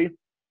 actually.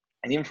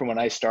 And even from when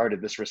I started,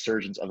 this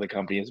resurgence of the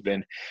company has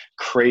been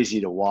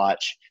crazy to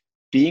watch.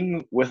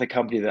 Being with a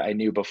company that I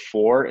knew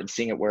before and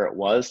seeing it where it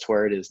was to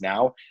where it is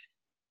now,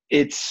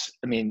 it's,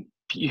 I mean,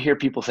 you hear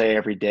people say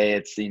every day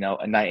it's, you know,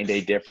 a night and day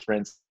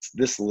difference.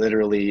 This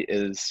literally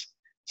is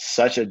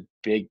such a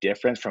big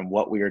difference from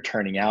what they were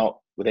turning out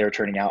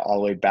all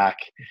the way back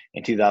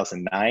in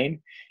 2009.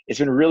 It's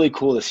been really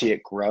cool to see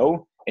it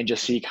grow and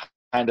just see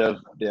kind of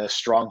the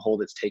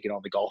stronghold it's taken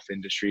on the golf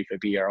industry, if it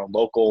be our own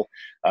local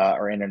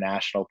or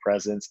international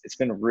presence. It's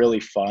been really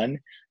fun.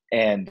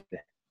 And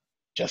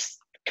just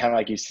kind of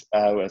like you,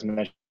 as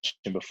mentioned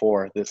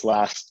before, this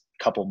last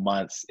couple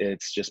months,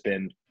 it's just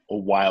been a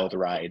wild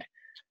ride.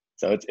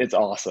 So it's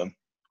awesome.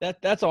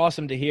 That's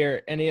awesome to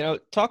hear. And, you know,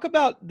 talk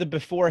about the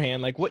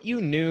beforehand, like what you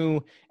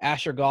knew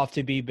Asher Golf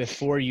to be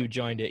before you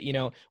joined it. You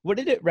know, what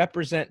did it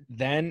represent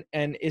then?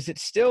 And is it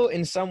still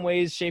in some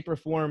ways, shape or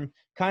form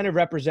kind of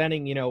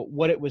representing, you know,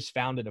 what it was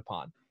founded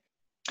upon?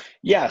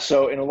 Yeah.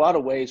 So in a lot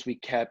of ways,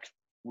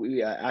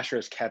 Asher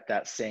has kept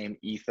that same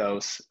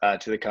ethos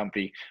to the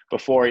company.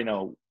 Before, you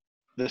know,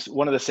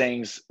 one of the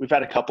sayings, we've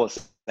had a couple of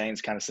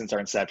sayings kind of since our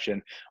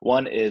inception.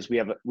 One is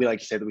we like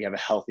to say that we have a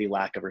healthy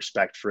lack of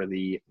respect for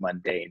the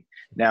mundane.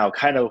 Now,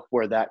 kind of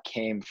where that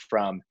came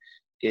from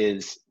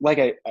is, like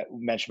I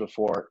mentioned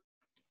before,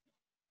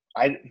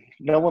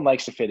 no one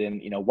likes to fit in,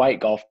 you know,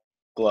 white golf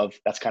glove.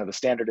 That's kind of the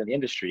standard in the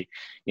industry.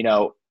 You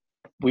know,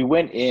 we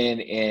went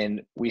in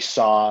and we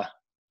saw,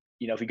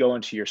 you know, if you go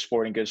into your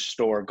sporting goods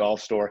store,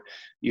 golf store,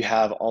 you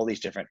have all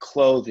these different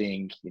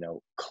clothing, you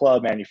know,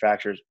 club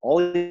manufacturers, all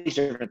these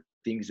different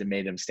things that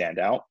made them stand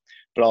out.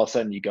 But all of a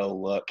sudden you go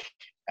look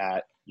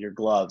at your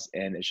gloves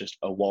and it's just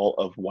a wall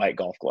of white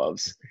golf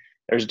gloves.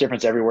 There's a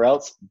difference everywhere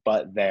else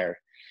but there.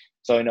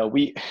 So, you know,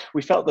 we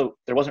felt that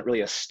there wasn't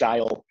really a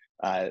style,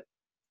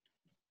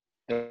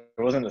 there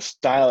wasn't a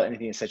style,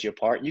 anything that set you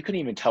apart. You couldn't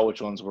even tell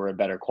which ones were a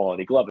better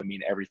quality glove. I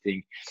mean,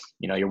 everything,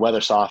 you know, your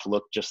Weathersoft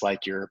looked just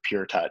like your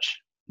Pure Touch.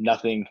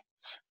 Nothing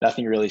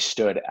really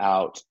stood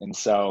out. And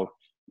so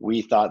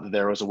we thought that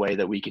there was a way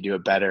that we could do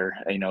it better,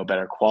 you know,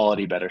 better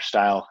quality, better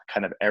style,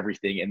 kind of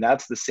everything. And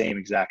that's the same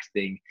exact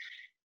thing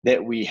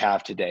that we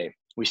have today.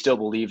 We still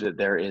believe that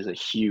there is a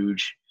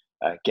huge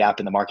gap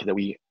in the market that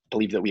we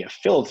believe that we have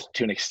filled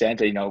to an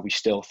extent. You know, we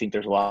still think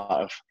there's a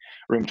lot of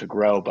room to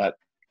grow, but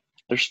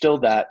there's still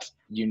that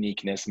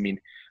uniqueness. I mean,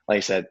 like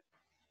I said,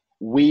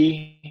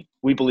 we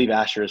believe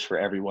Asher is for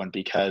everyone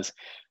because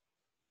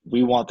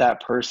we want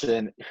that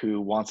person who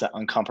wants that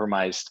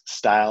uncompromised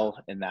style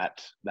in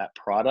that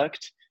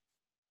product.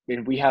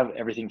 And we have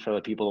everything for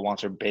the people that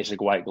wants their basic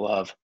white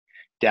glove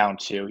down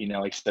to, you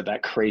know, like I said,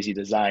 that crazy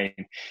design.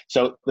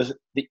 So the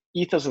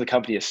ethos of the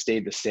company has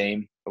stayed the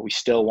same, but we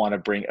still want to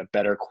bring a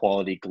better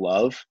quality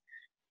glove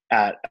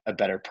at a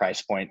better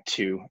price point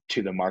to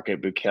the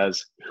market,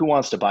 because who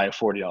wants to buy a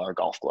 $40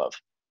 golf glove?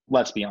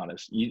 Let's be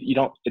honest. You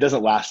don't, it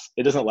doesn't last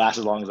as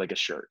long as like a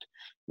shirt.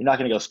 You're not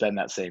going to go spend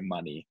that same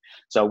money.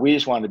 So we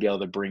just wanted to be able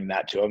to bring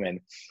that to them. And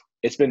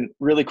it's been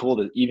really cool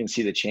to even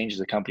see the changes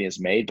the company has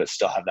made, but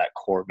still have that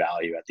core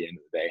value at the end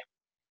of the day.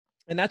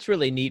 And that's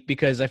really neat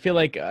because I feel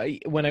like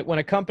when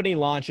a company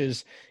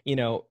launches, you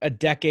know, a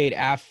decade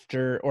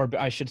after, or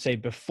I should say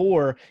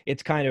before,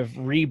 it's kind of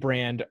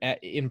rebrand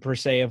in per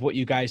se of what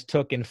you guys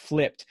took and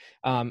flipped.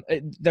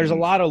 There's a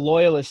lot of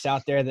loyalists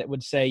out there that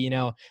would say, you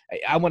know,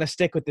 I want to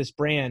stick with this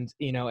brand,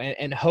 you know,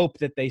 and hope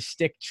that they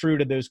stick true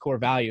to those core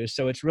values.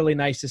 So it's really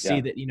nice to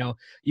see that, you know,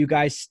 you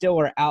guys still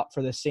are out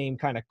for the same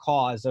kind of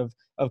cause of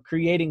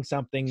creating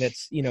something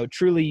that's, you know,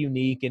 truly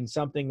unique and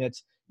something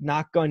that's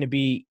not going to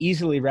be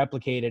easily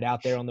replicated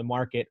out there on the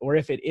market. Or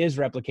if it is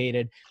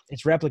replicated,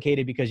 it's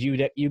replicated because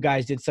you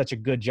guys did such a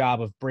good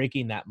job of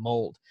breaking that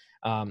mold.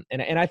 And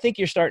I think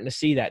you're starting to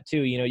see that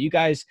too. You know, you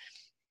guys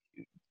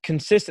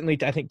consistently,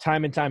 I think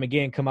time and time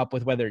again, come up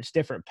with whether it's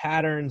different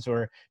patterns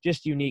or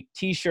just unique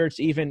t-shirts,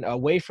 even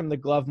away from the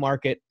glove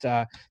market,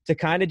 to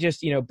kind of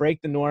just, you know,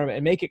 break the norm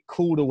and make it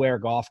cool to wear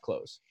golf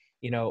clothes,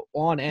 you know,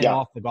 on and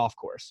off the golf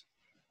course.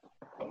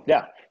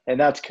 Yeah. And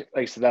that's,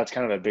 like I said, that's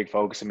kind of a big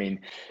focus. I mean,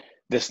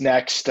 this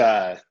next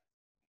 3-4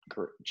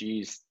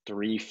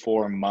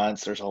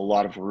 months, there's a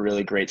lot of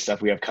really great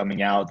stuff we have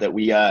coming out that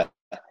we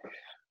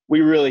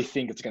really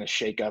think it's going to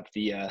shake up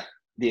the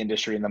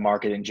industry and the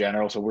market in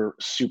general. So we're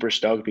super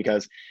stoked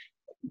because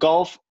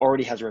golf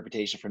already has a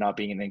reputation for not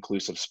being an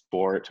inclusive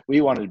sport. We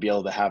wanted to be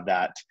able to have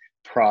that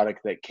product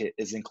that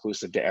is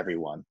inclusive to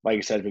everyone. Like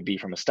I said, if it be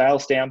from a style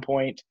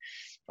standpoint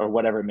or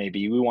whatever it may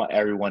be, we want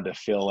everyone to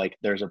feel like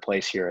there's a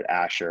place here at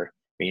Asher.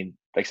 mean,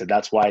 like I said,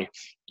 that's why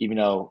even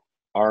though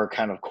our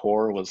kind of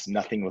core was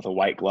nothing with a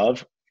white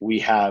glove, we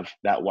have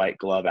that white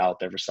glove out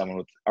there for someone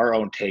with our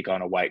own take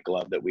on a white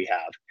glove that we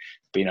have.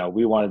 But,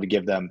 we wanted to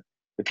give them,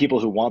 the people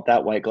who want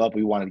that white glove,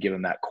 we wanted to give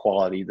them that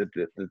quality that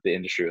the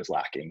industry was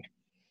lacking.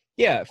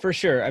 Yeah, for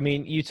sure. I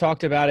mean, you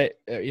talked about it,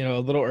 a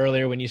little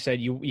earlier when you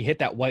said you hit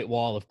that white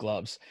wall of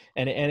gloves,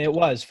 and it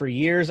was for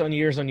years on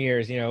years on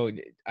years.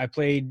 I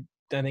played,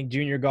 I think,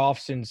 junior golf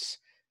since,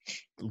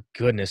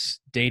 goodness,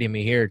 dating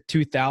me here,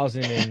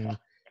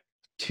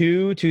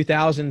 2002,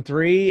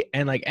 2003,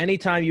 and like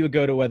anytime you would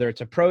go to, whether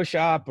it's a pro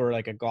shop or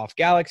like a Golf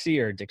Galaxy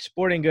or Dick's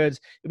Sporting Goods,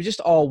 it was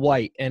just all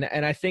white, and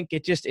I think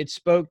it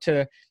spoke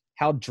to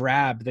how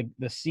drab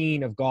the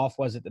scene of golf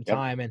was at the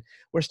time. And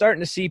we're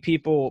starting to see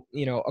people,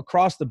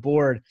 across the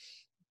board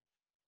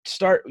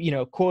start,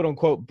 quote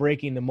unquote,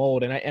 breaking the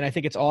mold. And I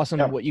think it's awesome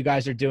what you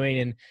guys are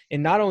doing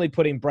and not only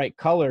putting bright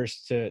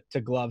colors to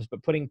gloves,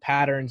 but putting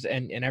patterns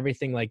and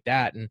everything like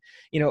that. And,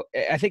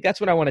 I think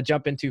that's what I want to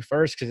jump into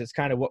first, because it's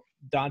kind of what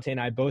Dante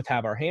and I both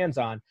have our hands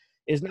on,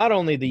 is not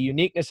only the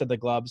uniqueness of the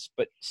gloves,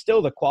 but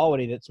still the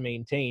quality that's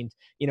maintained.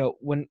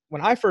 When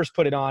I first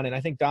put it on, and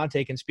I think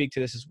Dante can speak to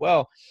this as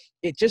well,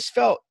 it just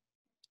felt,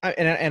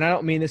 and I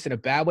don't mean this in a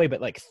bad way, but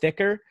like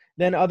thicker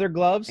than other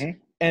gloves,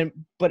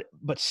 but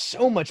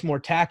so much more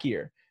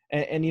tackier.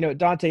 And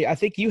Dante, I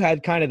think you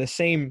had kind of the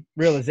same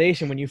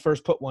realization when you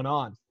first put one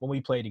on when we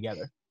played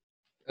together.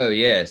 Oh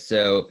yeah,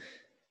 so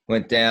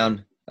went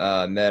down,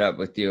 met up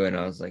with you, and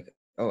I was like,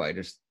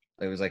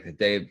 it was like the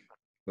day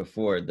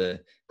before the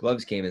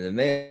gloves came in the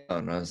mail,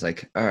 and I was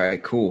like, all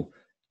right, cool.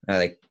 I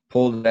like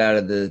pulled it out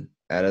of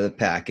the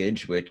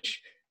package,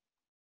 which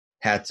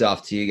hats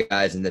off to you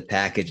guys in the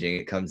packaging.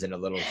 It comes in a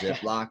little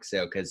Ziploc.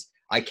 So, because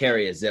I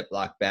carry a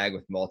Ziploc bag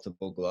with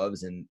multiple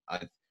gloves, and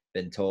I've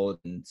been told,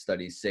 and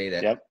studies say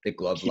that the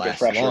glove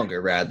lasts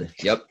longer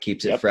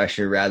keeps it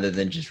fresher rather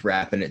than just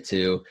wrapping it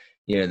to,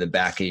 the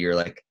back of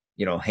your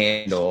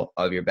handle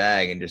of your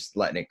bag and just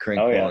letting it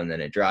crinkle and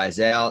then it dries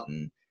out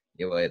and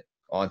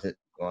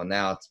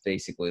now it's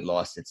basically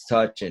lost its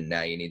touch, and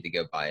now you need to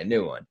go buy a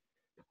new one.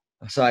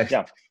 So I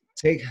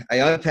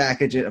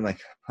unpackage it. I'm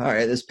like, all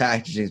right, this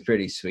packaging is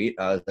pretty sweet.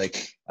 I was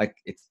like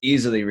it's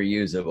easily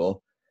reusable.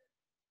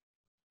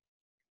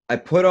 I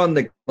put on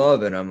the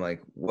glove and I'm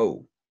like,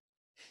 whoa,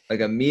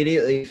 like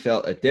immediately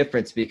felt a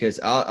difference, because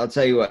I'll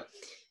tell you what,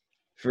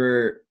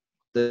 for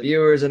the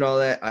viewers and all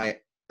that, I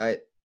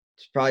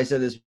probably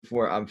said this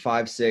before, I'm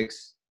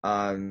 5'6",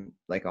 I'm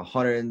like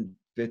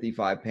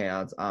 155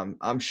 pounds.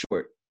 I'm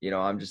short.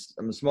 I'm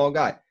a small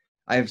guy.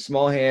 I have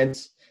small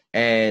hands,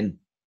 and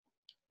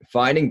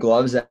finding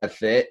gloves that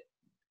fit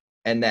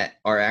and that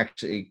are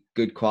actually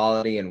good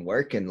quality and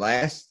work and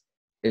last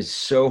is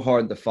so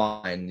hard to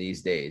find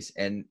these days.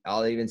 And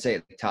I'll even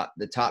say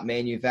the top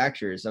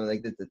manufacturers, something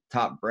like the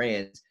top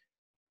brands,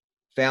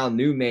 found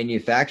new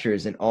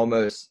manufacturers, and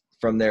almost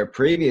from their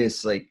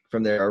previous,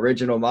 from their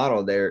original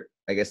model, their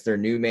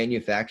new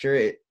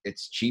manufacturer,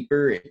 it's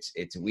cheaper,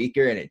 it's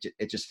weaker, and it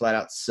just flat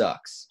out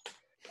sucks.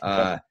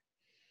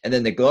 And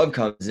then the glove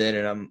comes in,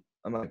 and I'm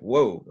like,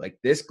 whoa, like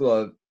this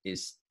glove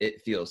it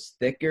feels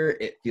thicker,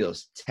 it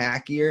feels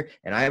tackier,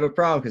 and I have a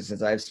problem because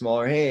since I have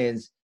smaller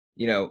hands,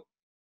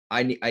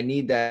 I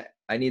need that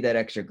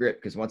extra grip,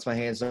 because once my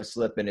hands start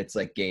slipping, it's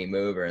like game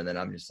over, and then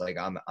I'm just like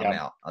I'm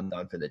out, I'm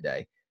done for the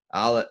day.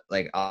 I'll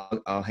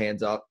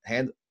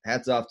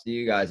hats off to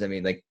you guys. I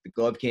mean, like the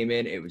glove came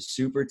in, it was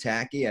super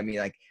tacky. I mean,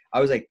 like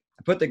I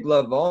put the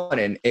glove on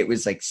and it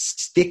was like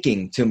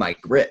sticking to my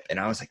grip, and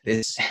I was like,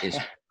 this is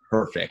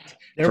perfect.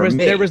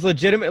 There was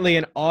legitimately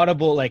an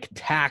audible like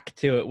tack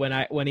to it when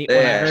I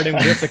heard him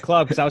grip the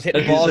club, because I was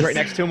hitting balls right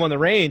next to him on the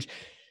range.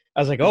 I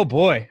was like, oh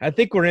boy, I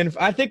think we're in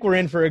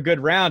for a good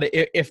round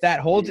if that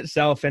holds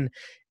itself. And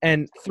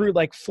through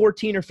like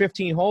 14 or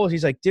 15 holes,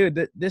 he's like,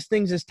 dude, this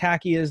thing's as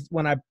tacky as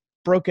when I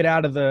broke it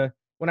out of the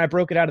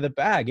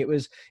bag. It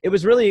was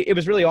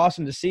really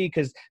awesome to see,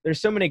 because there's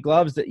so many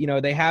gloves that,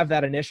 they have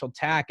that initial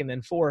tack, and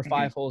then 4 or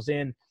 5 holes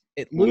in,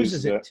 it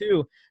loses it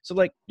too. So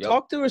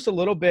talk to us a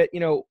little bit,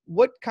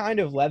 what kind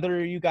of leather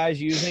are you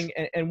guys using,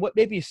 and what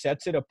maybe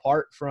sets it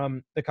apart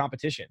from the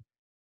competition?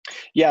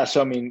 Yeah.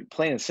 So, I mean,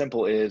 plain and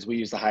simple is we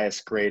use the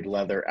highest grade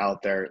leather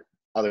out there.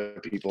 Other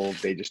people,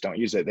 they just don't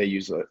use it. We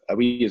use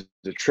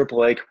the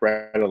AAA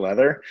Coretta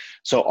leather.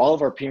 So all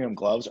of our premium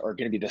gloves are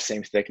going to be the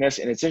same thickness.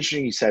 And it's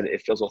interesting you said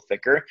it feels a little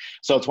thicker.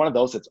 So it's one of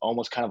those that's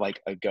almost kind of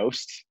like a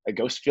ghost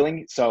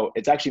feeling. So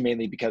it's actually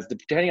mainly because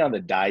depending on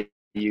the dye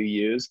you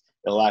use,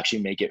 it'll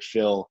actually make it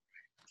feel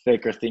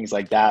thicker, things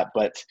like that.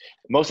 But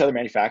most other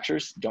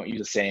manufacturers don't use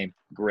the same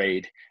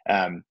grade.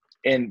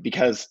 And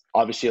because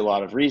obviously a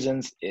lot of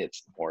reasons,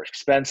 it's more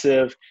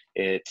expensive.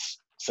 It's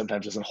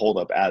sometimes doesn't hold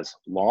up as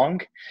long.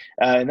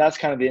 And that's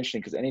kind of the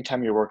interesting, because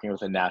anytime you're working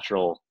with a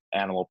natural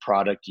animal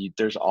product,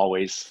 there's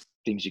always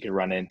things you could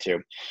run into.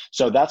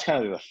 So that's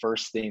kind of the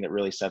first thing that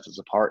really sets us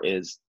apart,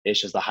 is it's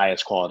just the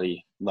highest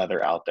quality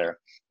leather out there.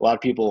 A lot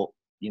of people,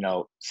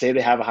 say they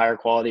have a higher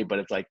quality, but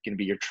it's like going to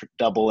be your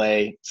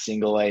AA,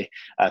 single A,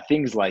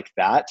 things like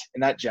that.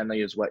 And that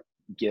generally is what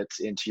gets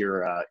into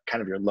your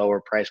kind of your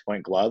lower price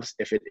point gloves,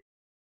 if it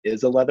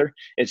is a leather,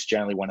 it's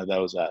generally one of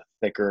those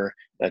thicker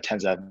that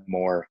tends to have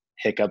more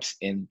hiccups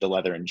in the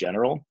leather in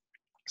general.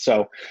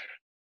 So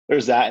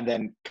there's that. And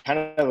then kind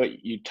of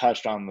what you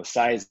touched on, the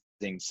sizing.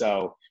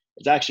 So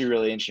it's actually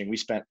really interesting. We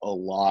spent a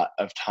lot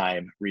of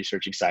time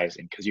researching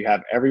sizing because you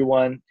have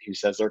everyone who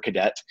says they're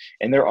cadet,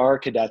 and there are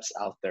cadets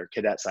out there,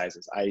 cadet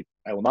sizes. I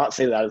will not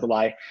say that as a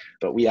lie,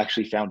 but we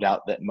actually found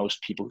out that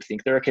most people who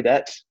think they're a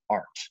cadet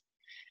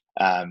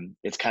aren't.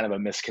 It's kind of a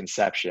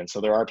misconception. So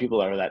there are people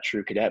that are that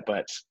true cadet,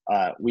 but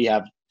we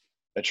have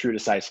a true to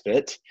size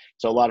fit.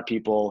 So a lot of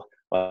people,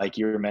 like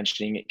you were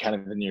mentioning, kind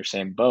of in your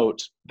same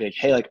boat, big,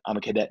 hey, like I'm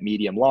a cadet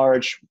medium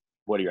large.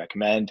 What do you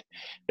recommend?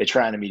 They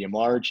try on a medium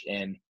large,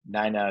 and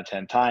 9 out of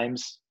 10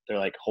 times they're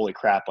like, holy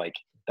crap, like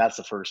that's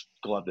the first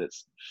glove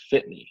that's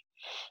fit me.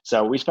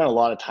 So we spent a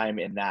lot of time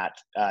in that.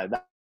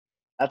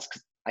 That's,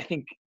 I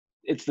think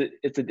it's the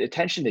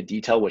attention to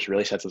detail which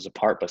really sets us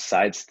apart.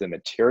 Besides the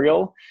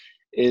material,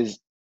 is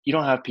you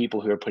don't have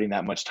people who are putting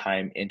that much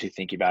time into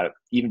thinking about it,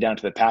 even down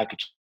to the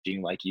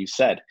packaging. Like you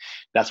said,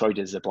 that's why we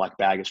did a Ziploc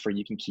bag, is for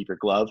you can keep your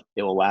glove,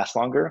 it will last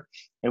longer.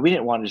 And we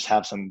didn't want to just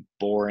have some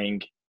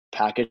boring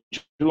package.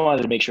 We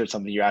wanted to make sure it's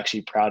something you're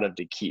actually proud of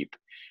to keep.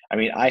 I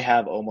mean, I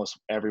have almost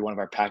every one of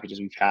our packages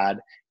we've had,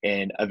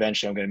 and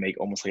eventually I'm going to make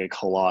almost like a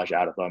collage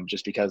out of them,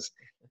 just because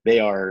they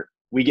are,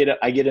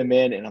 I get them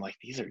in and I'm like,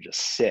 these are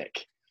just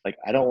sick. Like,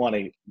 I don't want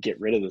to get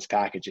rid of this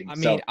packaging. I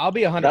mean, I'll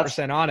be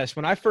 100% honest.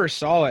 When I first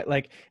saw it,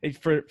 like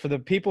for the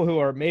people who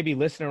are maybe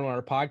listening on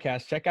our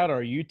podcast, check out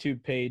our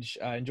YouTube page,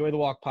 Enjoy the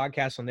Walk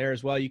podcast on there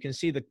as well. You can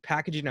see the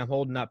packaging I'm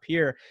holding up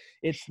here.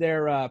 It's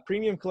their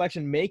premium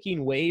collection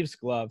Making Waves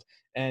glove.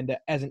 And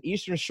as an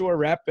Eastern Shore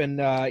rep and,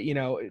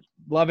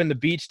 loving the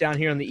beach down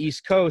here on the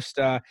East Coast,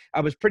 I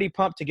was pretty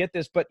pumped to get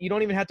this, but you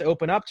don't even have to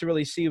open up to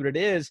really see what it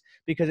is,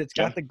 because it's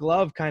got the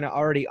glove kind of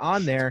already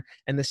on there.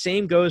 And the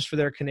same goes for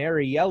their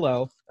Canary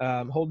Yellow.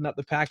 Holding up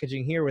the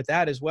packaging here with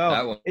that as well.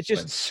 That one, it's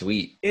just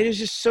sweet. It is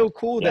just so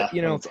cool that,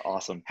 it's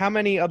awesome. How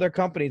many other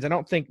companies, I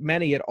don't think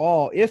many at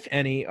all, if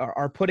any,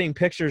 are putting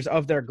pictures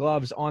of their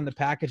gloves on the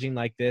packaging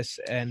like this.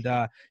 And,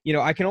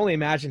 I can only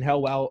imagine how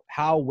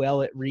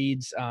well it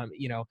reads,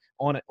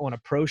 on a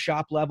pro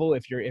shop level.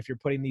 If you're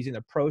putting these in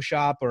a pro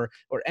shop or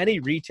any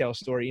retail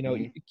store,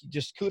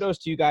 just kudos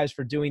to you guys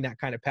for doing that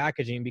kind of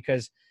packaging,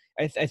 because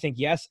I think,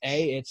 yes,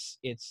 A,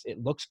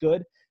 it looks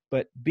good,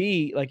 but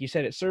B, like you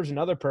said, it serves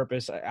another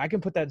purpose. I can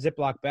put that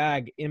Ziploc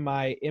bag in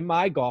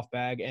my golf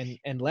bag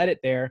and let it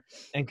there,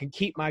 and can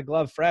keep my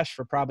glove fresh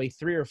for probably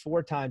 3 or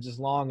 4 times as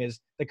long as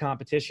the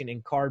competition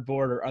in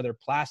cardboard or other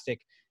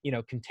plastic,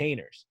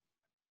 containers.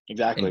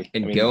 Exactly.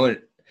 And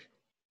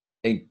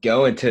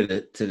going to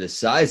the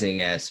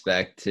sizing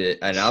aspect,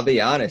 and I'll be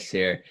honest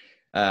here,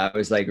 I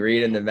was like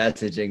reading the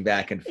messaging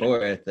back and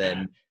forth,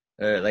 and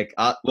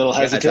little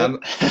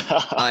hesitant.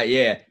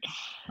 Yeah.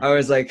 I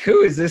was like,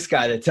 who is this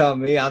guy to tell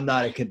me I'm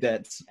not a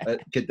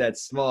cadet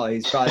small?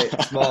 He's probably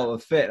small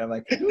of fit. I'm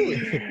like,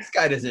 this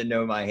guy doesn't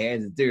know my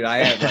hands. Dude,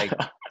 I have like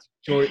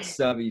short,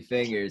 stubby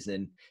fingers,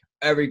 and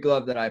every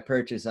glove that I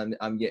purchase,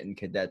 I'm getting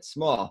cadet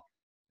small.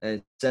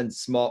 And since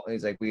small,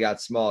 he's like, we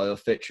got small, it'll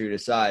fit true to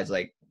size.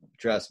 Like,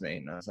 trust me.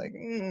 And I was like,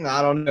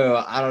 I don't know.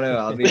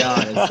 I'll be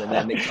honest. And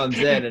then it comes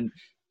in, and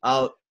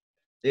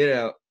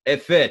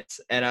it fits.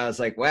 And I was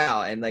like,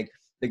 wow. And like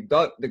the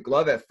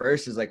glove at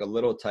first is like a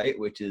little tight,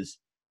 which is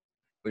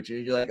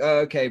you're like, oh,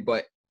 okay.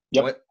 But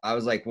I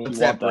was like, once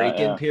that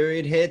break-in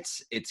period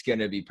hits, it's going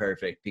to be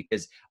perfect,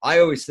 because I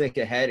always think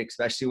ahead,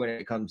 especially when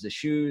it comes to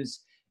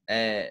shoes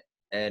and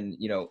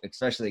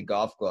especially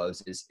golf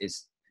gloves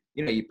is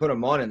you put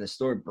them on in the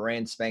store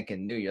brand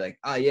spanking new. You're like,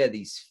 oh yeah,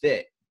 these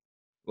fit.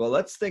 Well,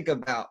 let's think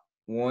about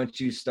once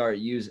you start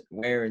using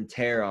wear and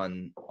tear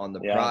on the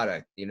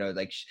product,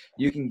 like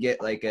you can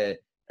get like a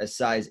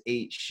size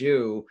 8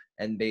 shoe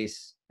and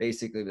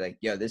basically be like,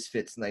 yo, this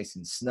fits nice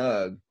and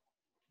snug.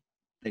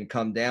 Then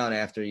come down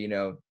after,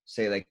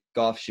 say like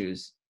golf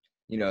shoes,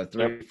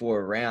 3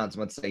 4 rounds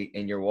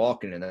and you're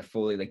walking and they're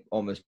fully like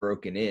almost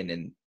broken in,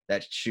 and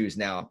that shoe's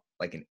now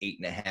like an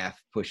 8.5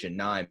 pushing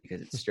 9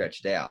 because it's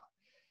stretched out.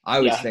 I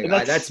always think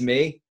that's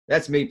me.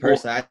 That's me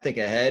personally. I think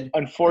ahead.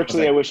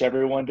 Unfortunately, I wish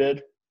everyone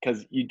did,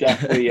 because you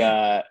definitely,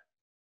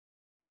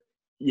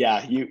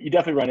 you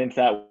definitely run into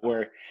that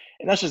where,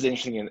 and that's just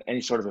interesting in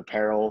any sort of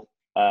apparel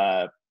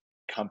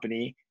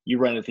company. You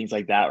run into things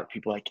like that where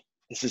people are like,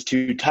 this is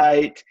too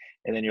tight,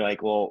 and then you're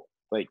like, well,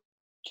 like,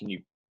 can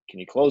you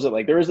close it?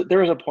 Like there is a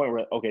point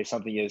where, okay,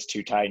 something is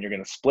too tight and you're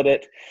going to split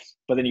it,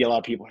 but then you get a lot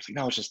of people who are like,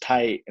 no, it's just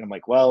tight, and I'm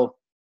like, well,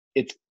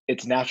 it's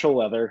natural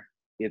leather.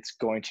 It's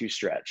going to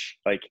stretch.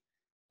 Like,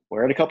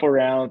 wear it a couple of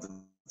rounds,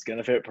 it's going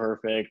to fit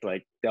perfect.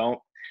 Like, don't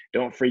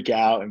freak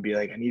out and be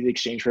like, I need to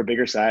exchange for a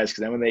bigger size.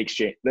 Because then when they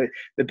exchange,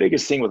 the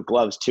biggest thing with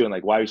gloves too, and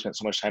like why we spent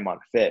so much time on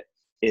fit,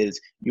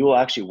 is you will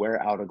actually wear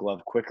out a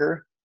glove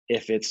quicker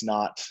if it's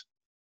not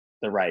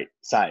the right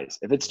size.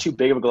 If it's too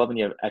big of a glove and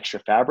you have extra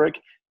fabric,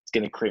 it's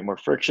going to create more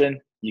friction.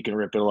 You can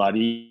rip it a lot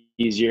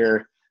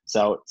easier.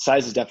 So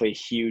size is definitely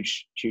a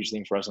huge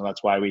thing for us, and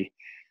that's why we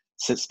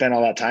spend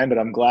all that time, but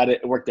I'm glad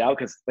it worked out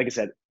because, like I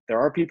said, there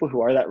are people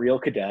who are that real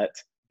cadet,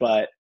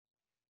 but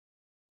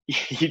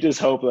you just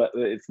hope that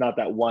it's not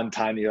that one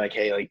time that you're like,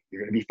 hey, like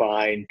you're gonna be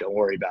fine, don't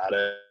worry about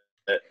it.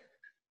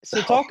 So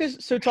talk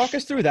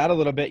us through that a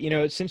little bit. You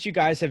know, since you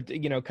guys have,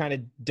 you know, kind of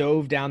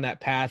dove down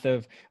that path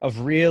of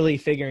really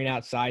figuring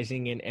out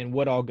sizing and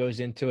what all goes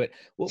into it,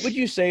 what would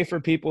you say for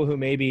people who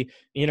maybe,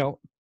 you know,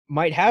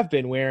 might have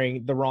been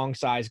wearing the wrong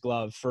size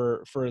glove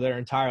for their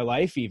entire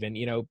life even?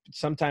 You know,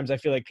 sometimes I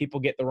feel like people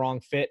get the wrong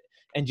fit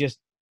and just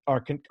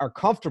are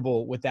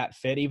comfortable with that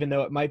fit, even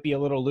though it might be a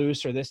little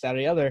loose or this, that, or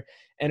the other,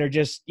 and are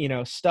just, you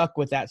know, stuck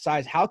with that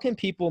size. How can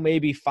people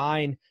maybe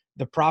find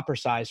the proper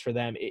size for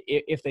them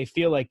if they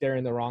feel like they're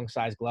in the wrong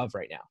size glove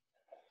right now?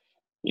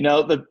 You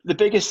know, the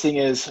biggest thing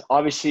is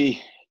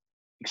obviously,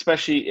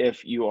 especially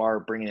if you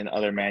are bringing in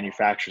other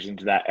manufacturers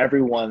into that,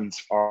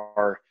 everyone's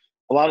are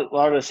a lot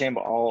of the same,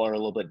 but all are a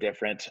little bit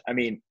different. I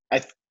mean,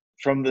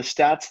 from the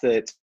stats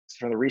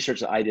from the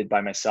research that I did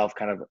by myself,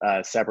 kind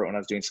of separate when I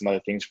was doing some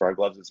other things for our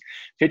gloves, is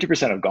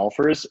 50% of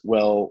golfers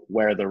will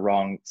wear the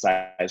wrong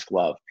size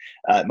glove.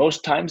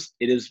 Most times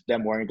it is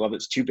them wearing a glove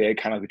that's too big,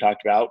 kind of like we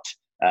talked about,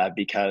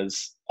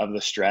 because of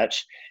the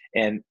stretch.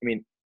 And I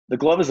mean, the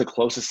glove is the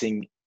closest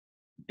thing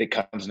that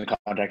comes into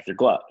contact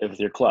with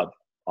your club.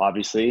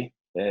 Obviously,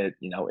 it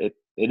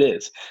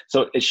is.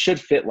 So it should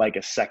fit like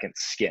a second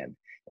skin.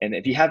 And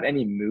if you have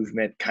any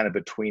movement kind of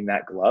between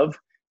that glove,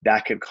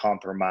 that could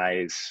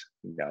compromise,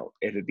 you know,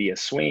 if it be a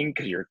swing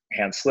because your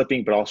hand's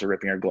slipping, but also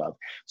ripping your glove.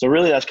 So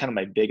really that's kind of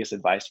my biggest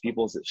advice to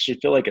people is it should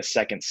feel like a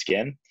second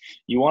skin.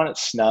 You want it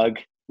snug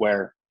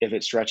where if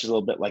it stretches a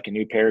little bit like a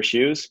new pair of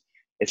shoes,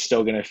 it's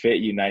still going to fit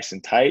you nice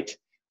and tight.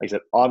 Like I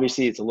said,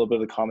 obviously it's a little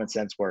bit of the common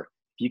sense where if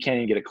you can't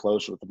even get it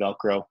close with the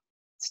Velcro,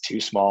 it's too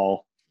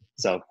small.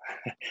 So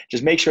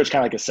just make sure it's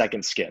kind of like a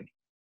second skin.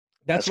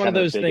 That's one of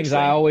those things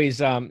I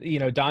always, you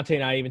know, Dante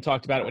and I even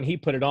talked about it when he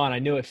put it on. I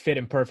knew it fit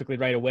him perfectly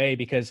right away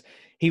because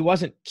he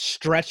wasn't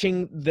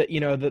stretching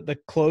the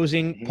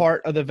closing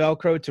part of the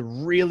Velcro to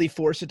really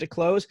force it to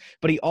close,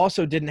 but he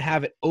also didn't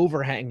have it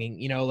overhanging,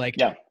 you know, like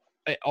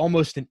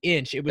almost an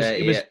inch. It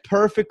was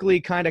perfectly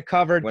kind of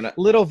covered.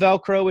 Little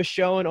Velcro was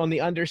showing on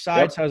the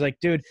underside. So I was like,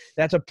 dude,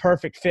 that's a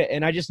perfect fit.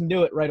 And I just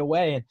knew it right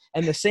away.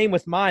 And the same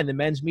with mine, the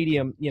men's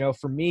medium, you know,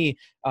 for me,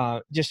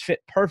 just fit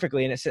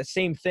perfectly. And it's the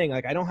same thing.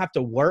 Like I don't have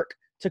to work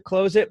to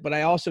close it, but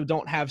I also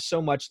don't have so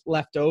much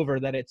left over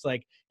that it's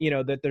like, you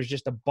know, that there's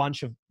just a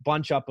bunch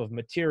up of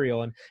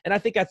material. And I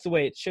think that's the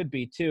way it should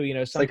be too. You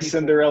know, it's like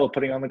Cinderella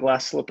putting on the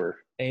glass slipper.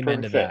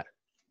 Amen to that.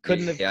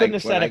 Couldn't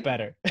have said it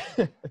better.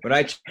 When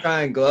I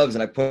try on gloves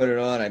and I put it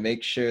on, I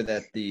make sure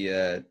that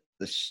the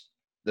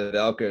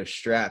Velcro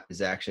strap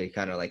is actually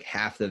kind of like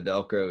half the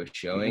Velcro is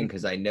showing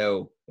because I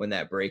know when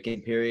that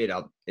break-in period,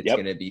 it's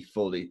going to be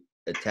fully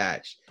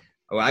attached.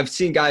 Oh, I've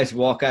seen guys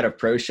walk out of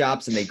pro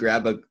shops and they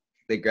grab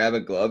a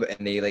glove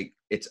and they like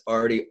it's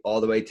already all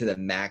the way to the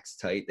max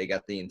tight. They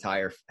got the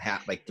entire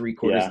half, like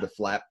 3/4 of the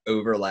flap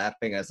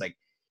overlapping. I was like,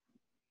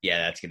 yeah,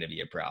 that's going to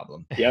be a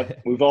problem.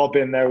 Yep. We've all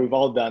been there. We've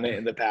all done it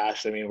in the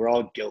past. I mean, we're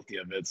all guilty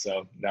of it.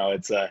 So no,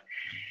 it's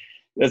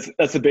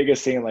that's the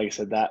biggest thing. Like I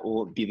said, that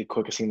will be the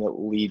quickest thing that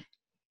leads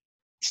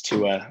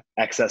to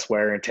excess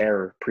wear and tear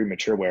or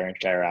premature wear and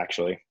tear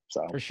actually.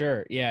 So for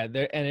sure. Yeah.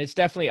 And it's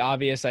definitely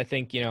obvious. I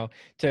think, you know,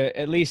 to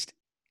at least,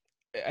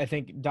 I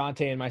think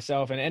Dante and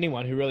myself and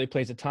anyone who really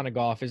plays a ton of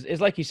golf is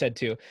like you said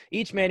too,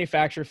 each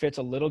manufacturer fits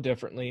a little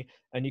differently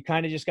and you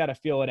kind of just got to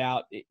feel it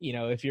out. You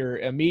know, if you're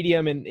a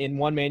medium in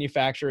one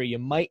manufacturer, you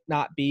might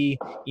not be,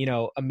 you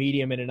know, a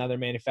medium in another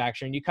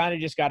manufacturer, and you kind of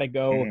just got to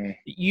go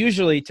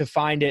usually to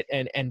find it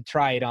and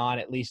try it on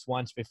at least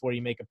once before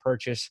you make a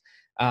purchase.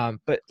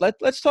 But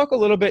let's talk a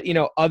little bit, you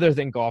know, other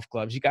than golf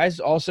clubs. You guys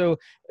also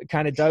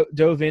kind of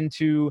dove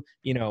into,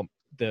 you know,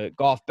 the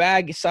golf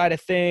bag side of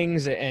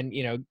things, and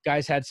you know,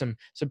 guys had some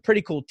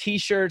pretty cool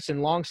t-shirts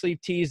and long sleeve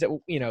tees that,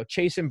 you know,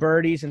 chasing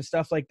birdies and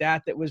stuff like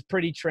that was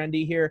pretty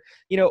trendy here.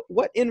 You know,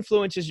 what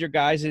influences your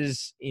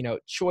guys's, you know,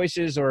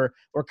 choices or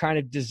kind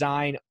of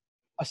design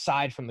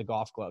aside from the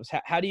golf clubs?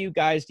 How do you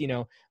guys, you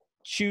know,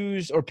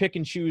 choose or pick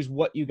and choose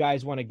what you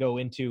guys want to go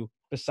into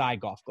beside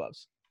golf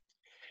gloves?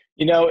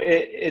 You know,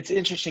 it's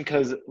interesting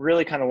because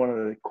really kind of one of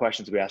the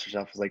questions we ask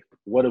ourselves is like,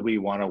 what do we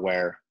want to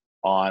wear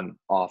on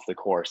off the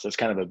course? That's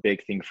kind of a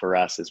big thing for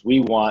us is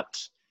we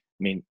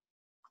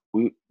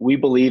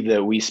believe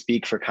that we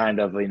speak for kind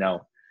of, you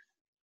know,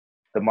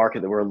 the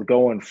market that we're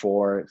going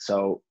for.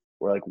 So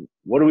we're like,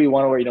 what do we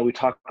want to wear? You know, we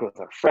talk with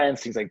our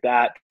friends, things like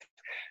that.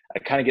 I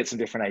kind of get some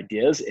different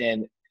ideas,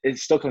 and it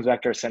still comes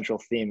back to our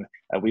central theme.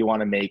 We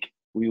want to make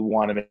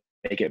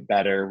it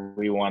better.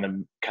 We want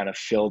to kind of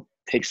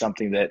take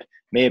something that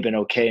may have been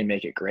okay and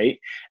make it great.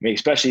 I mean,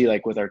 especially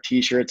like with our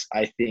t-shirts,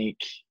 I think,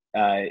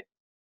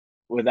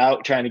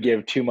 without trying to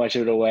give too much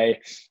of it away,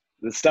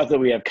 the stuff that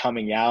we have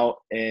coming out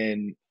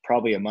in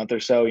probably a month or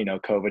so, you know,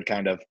 COVID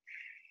kind of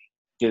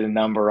did a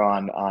number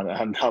on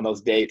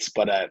those dates.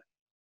 But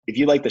if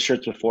you like the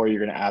shirts before,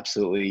 you're going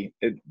to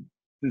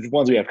the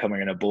ones we have coming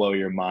are going to blow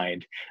your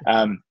mind.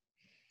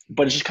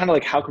 but it's just kind of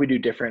like, how can we do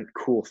different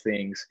cool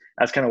things?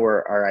 That's kind of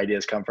where our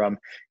ideas come from.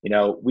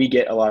 We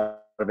get a lot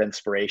of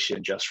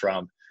inspiration just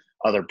from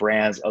other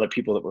brands, other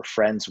people that we're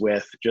friends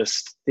with,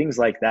 just things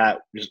like that.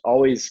 Just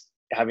always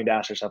having to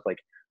ask yourself, like,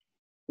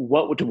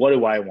 what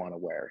do I want to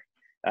wear?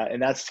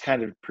 And that's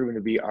kind of proven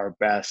to be our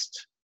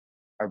best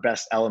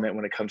element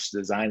when it comes to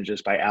design,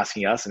 just by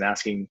asking us and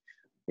asking,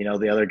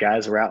 the other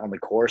guys we're out on the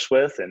course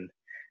with. And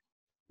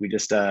we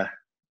just, I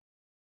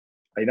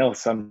know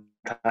sometimes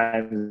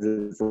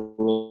it's a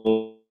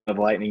little of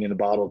lightning in a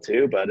bottle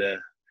too, but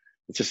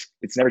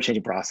it's never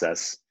changing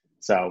process.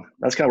 So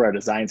that's kind of where our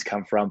designs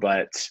come from.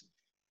 But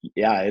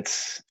yeah,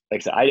 it's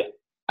like I said,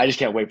 I just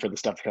can't wait for the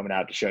stuff coming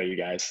out to show you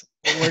guys.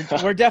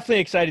 We're definitely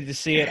excited to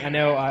see it. I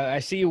know I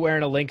see you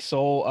wearing a Link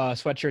Soul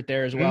sweatshirt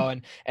there as well.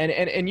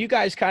 And you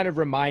guys kind of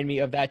remind me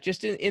of that,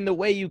 just in the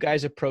way you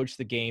guys approach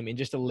the game, in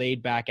just a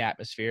laid back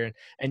atmosphere.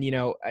 And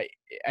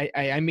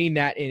I mean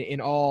that in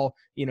all,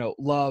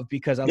 love,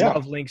 because I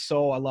love Link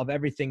Soul. I love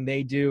everything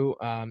they do.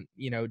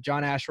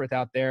 John Ashworth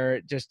out there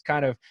just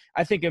kind of,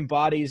 I think,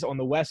 embodies on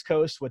the West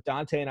Coast what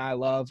Dante and I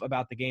love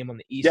about the game on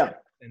the East Coast.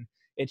 And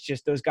it's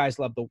just, those guys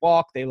love the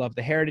walk. They love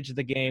the heritage of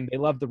the game. They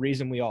love the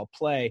reason we all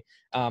play.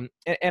 And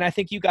I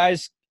think you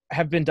guys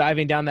have been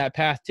diving down that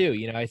path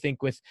too. I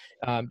think with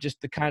just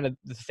the kind of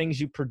the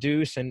things you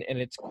produce and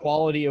it's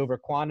quality over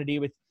quantity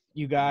with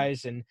you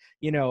guys. And,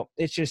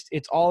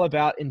 it's all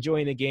about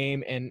enjoying the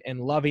game and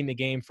loving the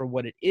game for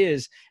what it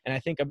is. And I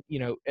think,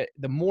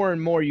 the more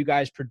and more you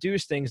guys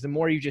produce things, the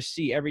more you just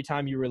see every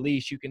time you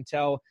release, you can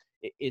tell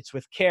it's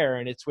with care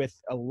and it's with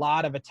a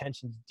lot of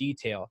attention to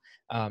detail.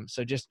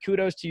 So just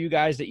kudos to you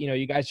guys that,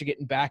 you guys are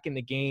getting back in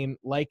the game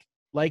like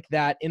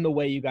that in the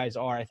way you guys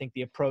are. I think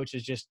the approach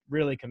is just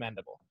really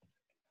commendable.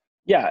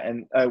 Yeah.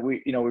 And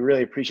we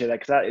really appreciate that,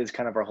 because that is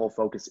kind of our whole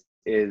focus.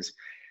 It's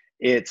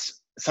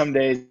some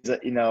days,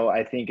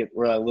 I think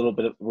we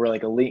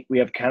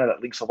have kind of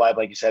that Link Soul vibe,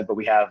 like you said, but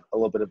we have a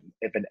little bit of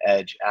an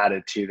edge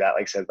added to that.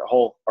 Like I said, our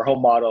whole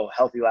motto,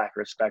 healthy lack of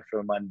respect for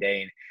the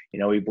mundane.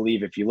 We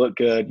believe if you look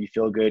good, you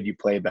feel good, you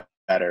play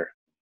better.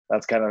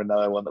 That's kind of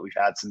another one that we've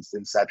had since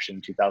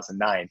inception,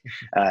 2009.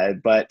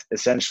 But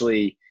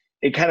essentially,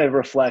 it kind of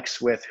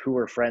reflects with who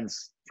we're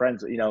friends.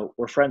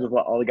 We're friends with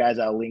all the guys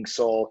out of Link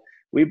Soul.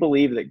 We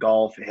believe that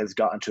golf has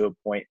gotten to a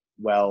point,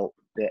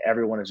 that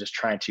everyone is just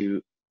trying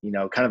to,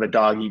 kind of a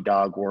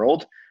dog-eat-dog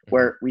world,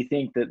 where we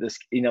think that this,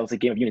 it's a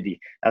game of unity.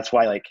 That's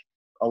why, like,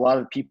 a lot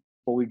of people,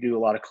 we do a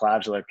lot of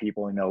collabs with other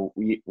people.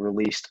 We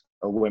released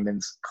a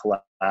women's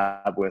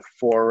collab with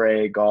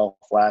Foray Golf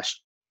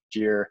last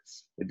year.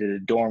 We did a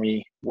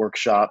Dormy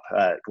workshop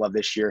glove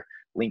this year.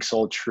 Link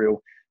Soul True.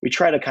 We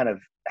try to kind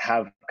of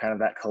have kind of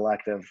that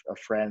collective of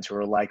friends who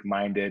are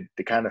like-minded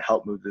to kind of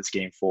help move this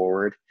game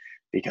forward.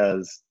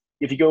 Because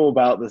if you go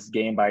about this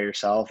game by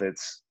yourself,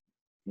 it's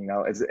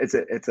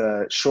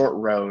a short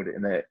road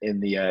in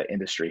the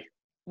industry.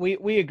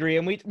 We agree,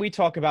 and we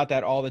talk about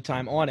that all the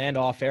time, on and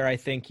off air. I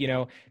think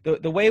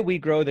the way we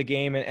grow the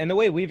game and the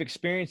way we've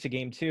experienced the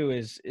game too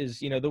is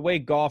the way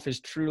golf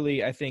is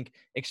truly, I think,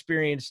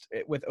 experienced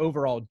with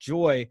overall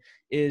joy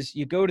is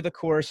you go to the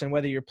course, and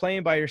whether you're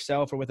playing by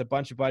yourself or with a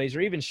bunch of buddies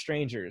or even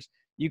strangers,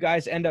 you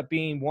guys end up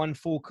being one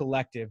full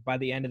collective by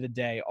the end of the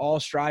day, all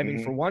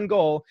striving for one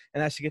goal,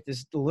 and that's to get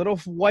this little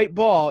white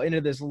ball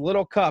into this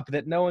little cup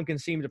that no one can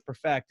seem to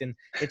perfect. And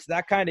it's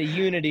that kind of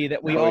unity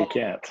that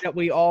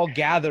we all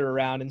gather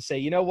around and say,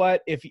 you know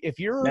what, if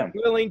you're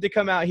willing to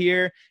come out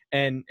here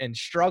and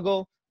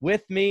struggle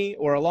with me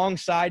or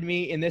alongside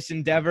me in this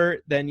endeavor,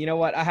 then you know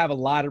what, I have a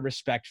lot of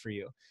respect for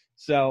you.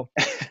 So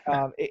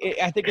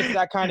I think it's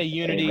that kind of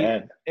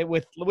unity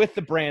with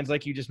the brands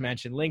like you just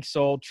mentioned, Link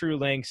Soul, True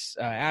Links,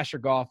 Asher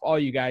Golf, all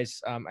you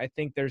guys. I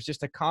think there's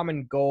just a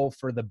common goal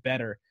for the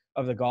better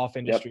of the golf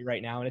industry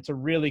right now, and it's a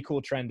really cool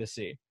trend to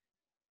see.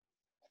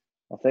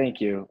 Well,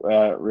 thank you.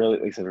 Really,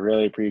 like I said, I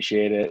really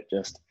appreciate it.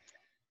 Just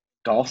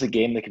golf's a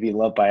game that can be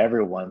loved by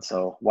everyone,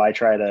 so why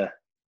try to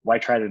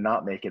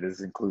not make it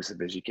as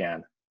inclusive as you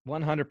can?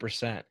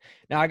 100%.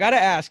 Now I got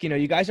to ask,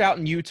 you guys are out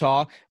in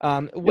Utah.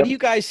 What do you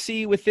guys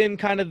see within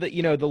kind of the,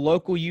 the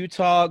local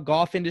Utah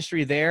golf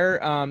industry there?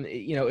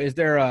 Is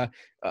there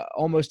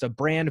almost a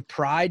brand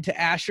pride to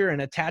Asher,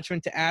 an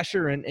attachment to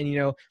Asher,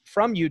 and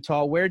from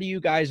Utah, where do you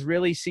guys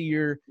really see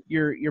your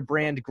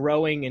brand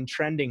growing and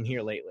trending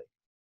here lately?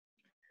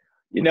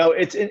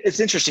 It's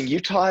interesting.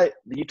 The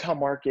Utah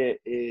market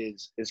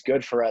is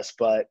good for us,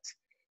 but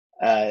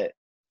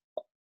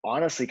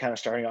honestly, kind of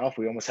starting off,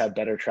 we almost have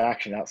better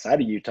traction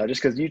outside of Utah,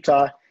 just because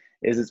Utah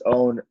is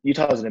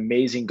an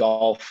amazing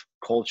golf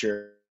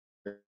culture.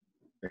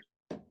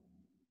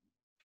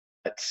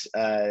 But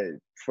for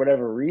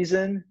whatever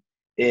reason,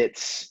 it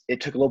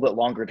took a little bit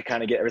longer to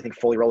kind of get everything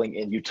fully rolling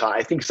in Utah.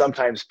 I think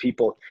sometimes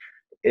people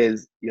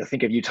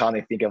think of Utah and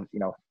they think of,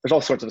 there's all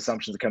sorts of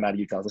assumptions that come out of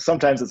Utah. So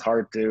sometimes it's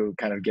hard to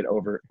kind of get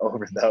over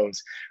those.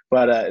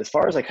 But as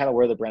far as kind of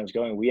where the brand's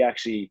going, we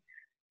actually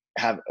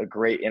have a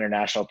great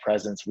international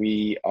presence.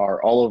 We are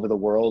all over the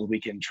world.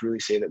 We can truly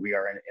say that we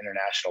are an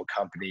international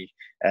company.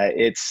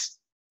 It's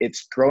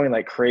it's growing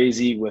like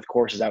crazy with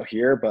courses out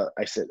here. But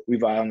I said,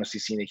 we've honestly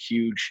seen a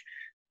huge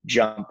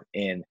jump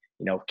in,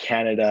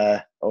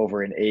 Canada,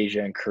 over in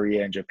Asia and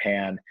Korea and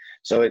Japan.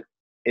 So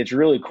it's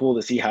really cool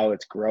to see how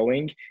it's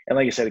growing. And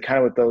like I said, kind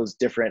of with those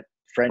different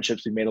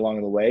friendships we made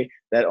along the way,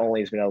 that only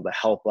has been able to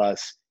help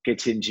us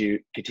continue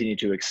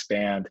to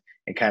expand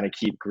and kind of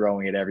keep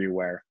growing it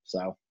everywhere.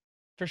 So.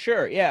 For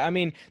sure. Yeah. I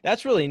mean,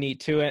 that's really neat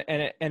too.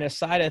 And a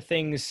side of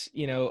things,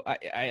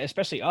 I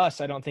especially us,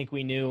 I don't think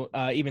we knew,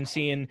 even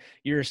seeing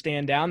your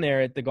stand down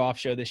there at the golf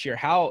show this year,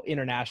 how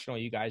international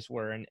you guys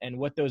were and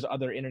what those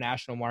other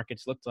international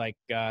markets looked like.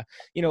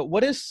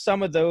 What does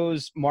some of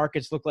those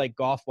markets look like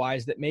golf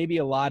wise that maybe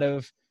a lot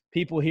of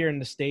people here in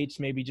the States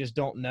maybe just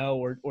don't know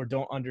or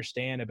don't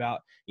understand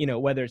about,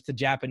 whether it's the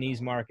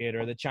Japanese market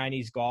or the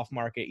Chinese golf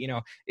market?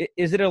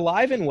 Is it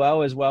alive and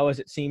well as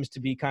it seems to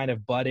be kind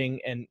of budding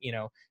and,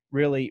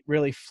 really,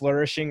 really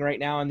flourishing right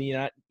now in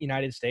the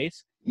United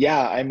States?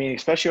 Yeah, I mean,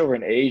 especially over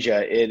in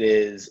Asia, it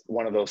is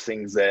one of those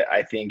things that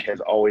I think has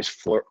always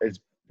is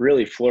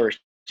really flourished,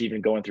 even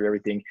going through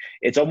everything.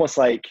 It's almost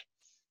like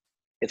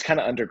it's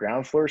kind of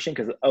underground flourishing,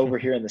 because over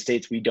here in the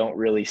States, we don't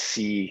really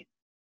see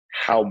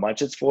how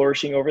much it's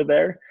flourishing over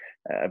there.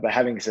 But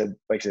having said,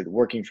 like I said,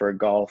 working for a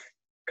golf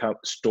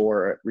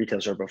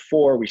retail store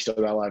before, we still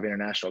got a lot of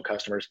international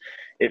customers.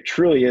 It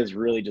truly is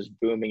really just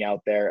booming out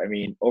there. I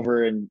mean,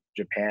 over in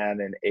Japan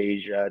and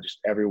Asia, just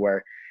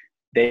everywhere,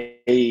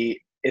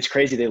 it's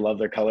crazy. They love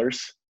their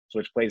colors,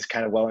 which plays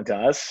kind of well into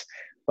us.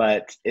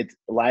 But it's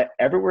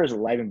everywhere is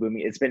alive and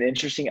booming. It's been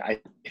interesting. I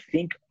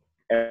think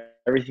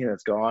everything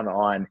that's gone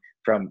on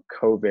from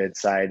COVID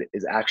side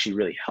is actually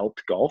really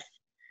helped golf,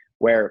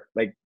 where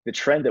like the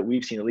trend that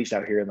we've seen, at least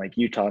out here in like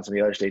Utah and some of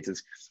the other states,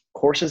 is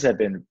courses have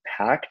been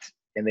packed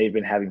and they've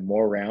been having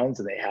more rounds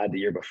than they had the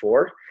year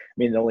before. I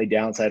mean, the only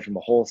downside from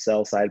a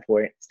wholesale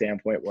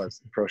standpoint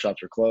was pro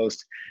shops were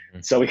closed.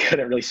 Mm-hmm. So we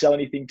couldn't really sell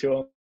anything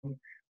to them,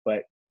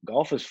 but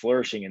golf is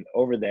flourishing. And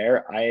over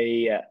there,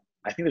 I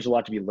think there's a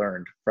lot to be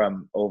learned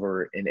from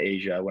over in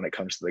Asia when it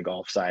comes to the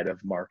golf side of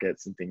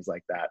markets and things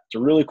like that. It's a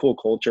really cool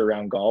culture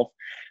around golf.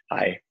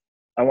 I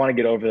want to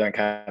get over there and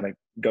kind of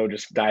go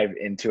just dive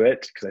into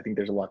it, because I think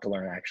there's a lot to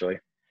learn actually.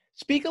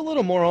 Speak a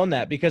little more on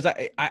that, because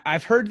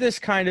I've heard this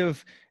kind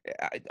of,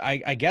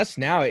 I guess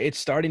now it's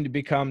starting to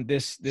become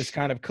this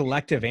kind of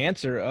collective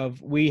answer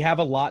of, we have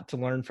a lot to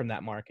learn from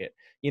that market.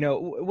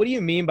 What do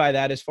you mean by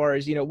that, as far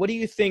as, what do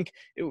you think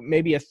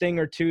maybe a thing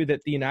or two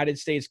that the United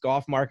States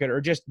golf market, or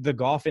just the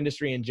golf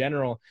industry in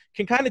general,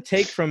 can kind of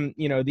take from,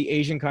 the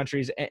Asian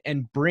countries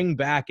and bring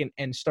back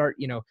and start,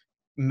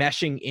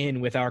 meshing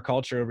in with our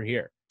culture over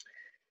here?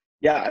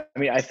 Yeah, I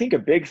mean, I think a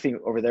big thing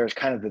over there is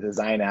kind of the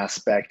design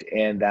aspect,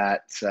 and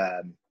that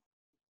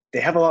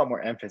they have a lot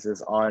more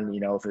emphasis on,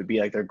 if it'd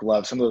be like their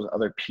gloves, some of those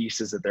other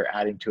pieces that they're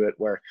adding to it,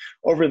 where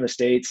over in the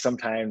States,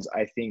 sometimes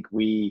I think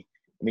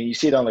you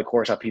see it on the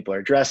course, how people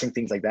are dressing,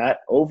 things like that.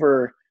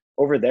 Over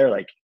there,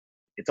 like,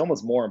 it's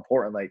almost more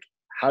important, like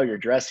how you're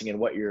dressing and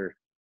what you're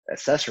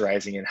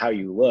accessorizing and how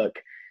you look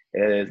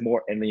is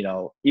more, and,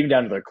 even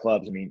down to their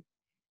clubs. I mean,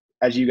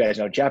 as you guys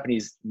know,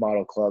 Japanese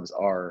model clubs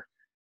are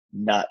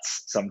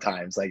nuts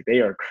sometimes, like they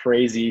are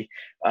crazy,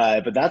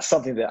 but that's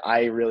something that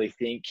I really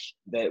think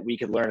that we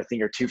could learn a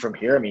thing or two from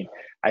here. I mean,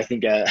 I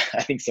think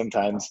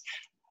sometimes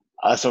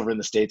us over in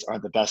the States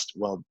aren't the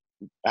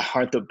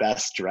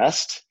best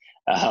dressed,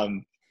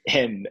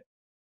 and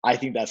I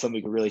think that's something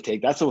we could really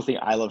take. That's the thing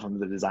I love from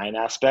the design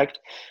aspect,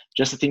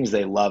 just the things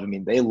they love. I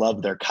mean, they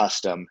love their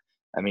custom.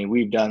 I mean,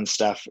 we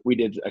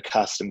did a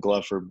custom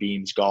glove for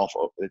Beams Golf,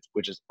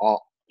 which is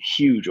all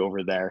huge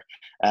over there,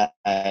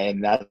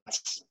 and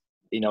that's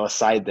a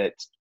side that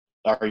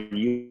our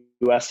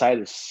US side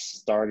is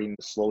starting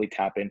to slowly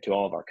tap into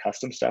all of our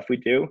custom stuff we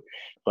do.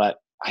 But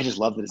I just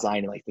love the design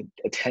and like the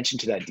attention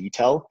to that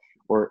detail.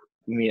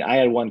 I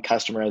had one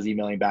customer I was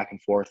emailing back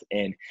and forth,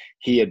 and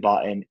he had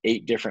bought in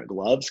 8 different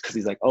gloves, because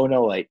he's like, oh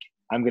no, like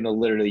I'm going to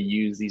literally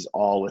use these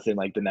all within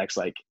like the next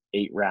like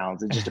 8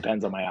 rounds. It just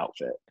depends on my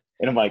outfit.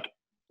 And I'm like,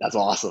 that's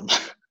awesome.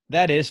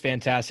 That is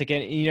fantastic.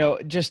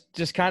 And,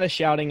 just kind of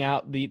shouting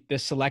out the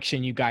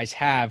selection you guys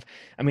have.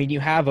 I mean, you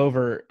have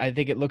over, I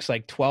think it looks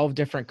like 12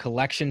 different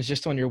collections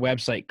just on your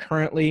website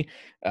currently,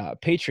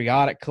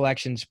 patriotic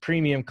collections,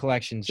 premium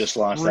collections. Just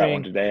launched that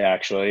one today,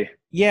 actually.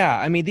 Yeah.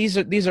 I mean, these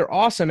are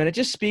awesome. And it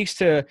just speaks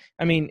to,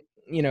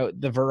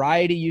 the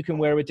variety you can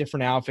wear with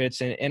different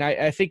outfits. And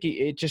I think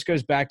it just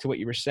goes back to what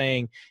you were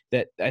saying,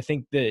 that I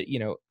think that,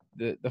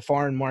 the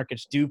foreign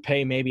markets do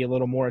pay maybe a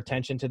little more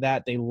attention to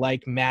that. They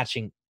like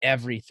matching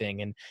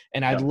everything.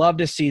 And I'd love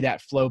to see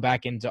that flow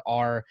back into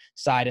our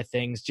side of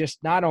things,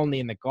 just not only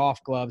in the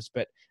golf gloves,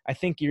 but I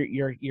think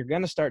you're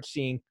going to start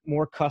seeing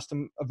more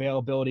custom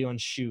availability on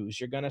shoes.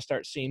 You're going to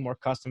start seeing more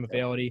custom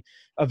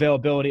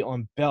availability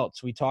on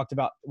belts. We talked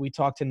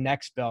to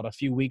Next Belt a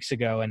few weeks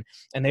ago,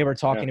 and they were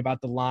talking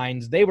about the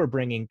lines they were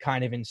bringing,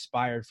 kind of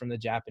inspired from the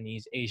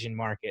Japanese Asian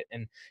market,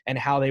 and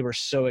how they were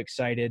so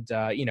excited,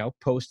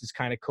 post this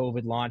kind of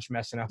COVID launch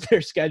messing up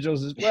their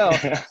schedules as well.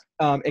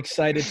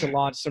 excited to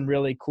launch some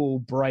really cool,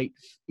 bright,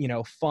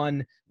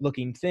 fun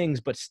looking things,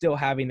 but still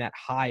having that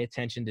high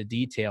attention to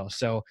detail.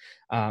 So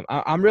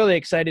I'm really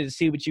excited to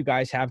see what you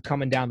guys have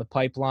coming down the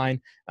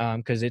pipeline,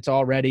 because it's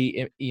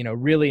already,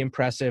 really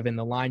impressive. And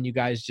the line you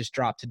guys just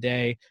dropped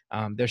today,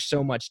 there's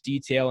so much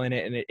detail in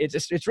it. And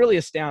it's really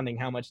astounding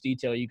how much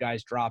detail you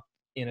guys drop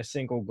in a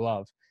single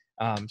glove.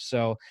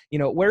 So,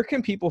 where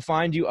can people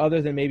find you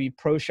other than maybe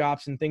pro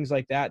shops and things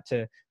like that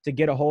to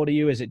get a hold of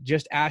you? Is it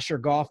just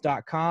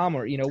AsherGolf.com,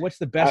 or, what's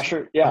the best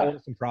way to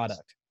hold some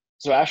product?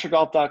 So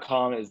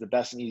AsherGolf.com is the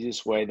best and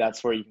easiest way.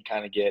 That's where you can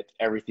kind of get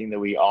everything that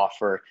we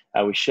offer.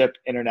 We ship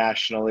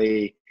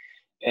internationally,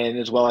 and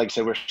as well, like I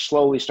said, we're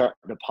slowly starting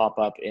to pop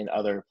up in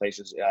other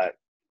places.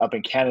 Up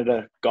in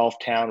Canada, Golf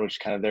Town, which is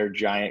kind of their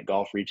giant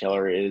golf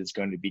retailer, is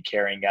going to be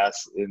carrying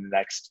us in the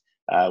next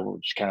we're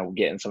just kind of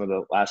getting some of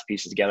the last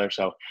pieces together.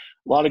 So a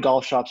lot of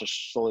golf shops are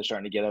slowly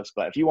starting to get us.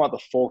 But if you want the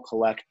full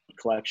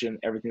collection,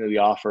 everything that we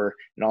offer,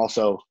 and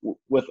also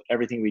with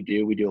everything we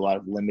do a lot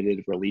of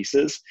limited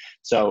releases.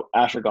 So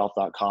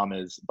AsherGolf.com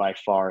is by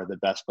far the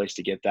best place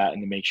to get that,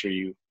 and to make sure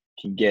you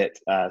can get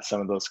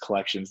some of those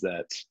collections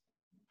that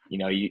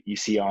you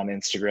see on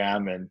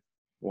Instagram, and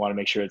want to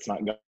make sure it's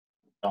not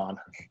gone.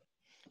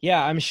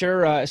 Yeah, I'm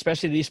sure,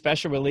 especially these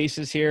special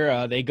releases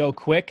here, they go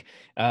quick.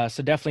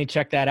 So definitely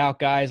check that out,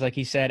 guys. Like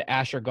he said,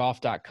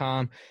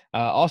 AsherGolf.com.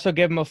 Also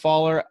give them a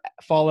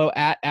follow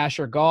at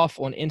Asher Golf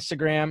on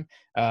Instagram.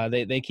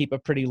 They keep a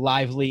pretty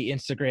lively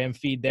Instagram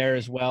feed there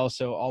as well.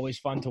 So always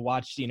fun to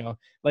watch,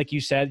 like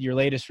you said, your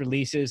latest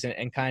releases,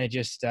 and kind of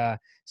just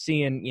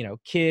seeing,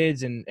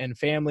 kids and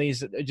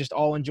families just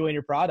all enjoying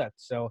your product.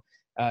 So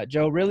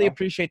Joe, really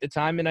appreciate the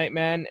time tonight,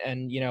 man.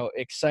 And,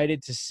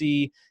 excited to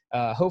see,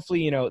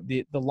 hopefully,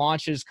 the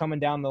launches coming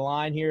down the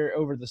line here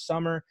over the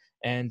summer,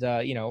 and,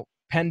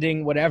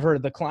 pending whatever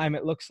the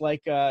climate looks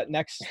like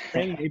next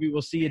spring, maybe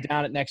we'll see you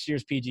down at next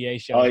year's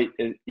PGA show. Oh,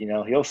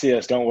 you'll see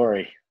us. Don't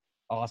worry.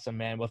 Awesome,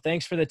 man. Well,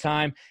 thanks for the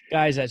time,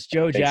 guys. That's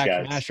Joe Jack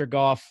from Asher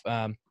Golf.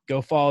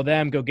 Go follow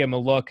them. Go give them a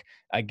look.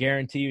 I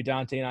guarantee you,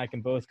 Dante and I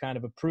can both kind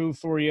of approve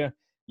for you.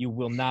 You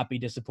will not be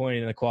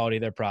disappointed in the quality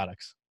of their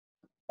products.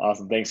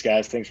 Awesome. Thanks,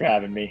 guys. Thanks for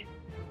having me.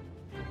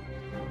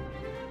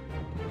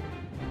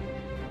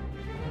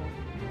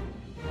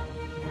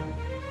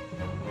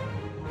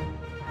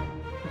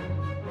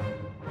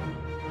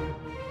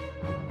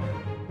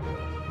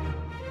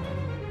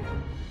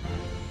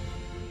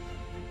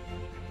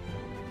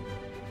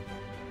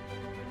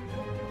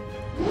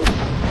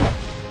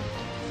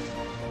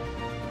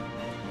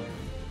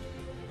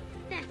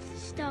 That's the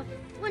stuff.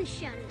 One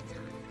shot at a time.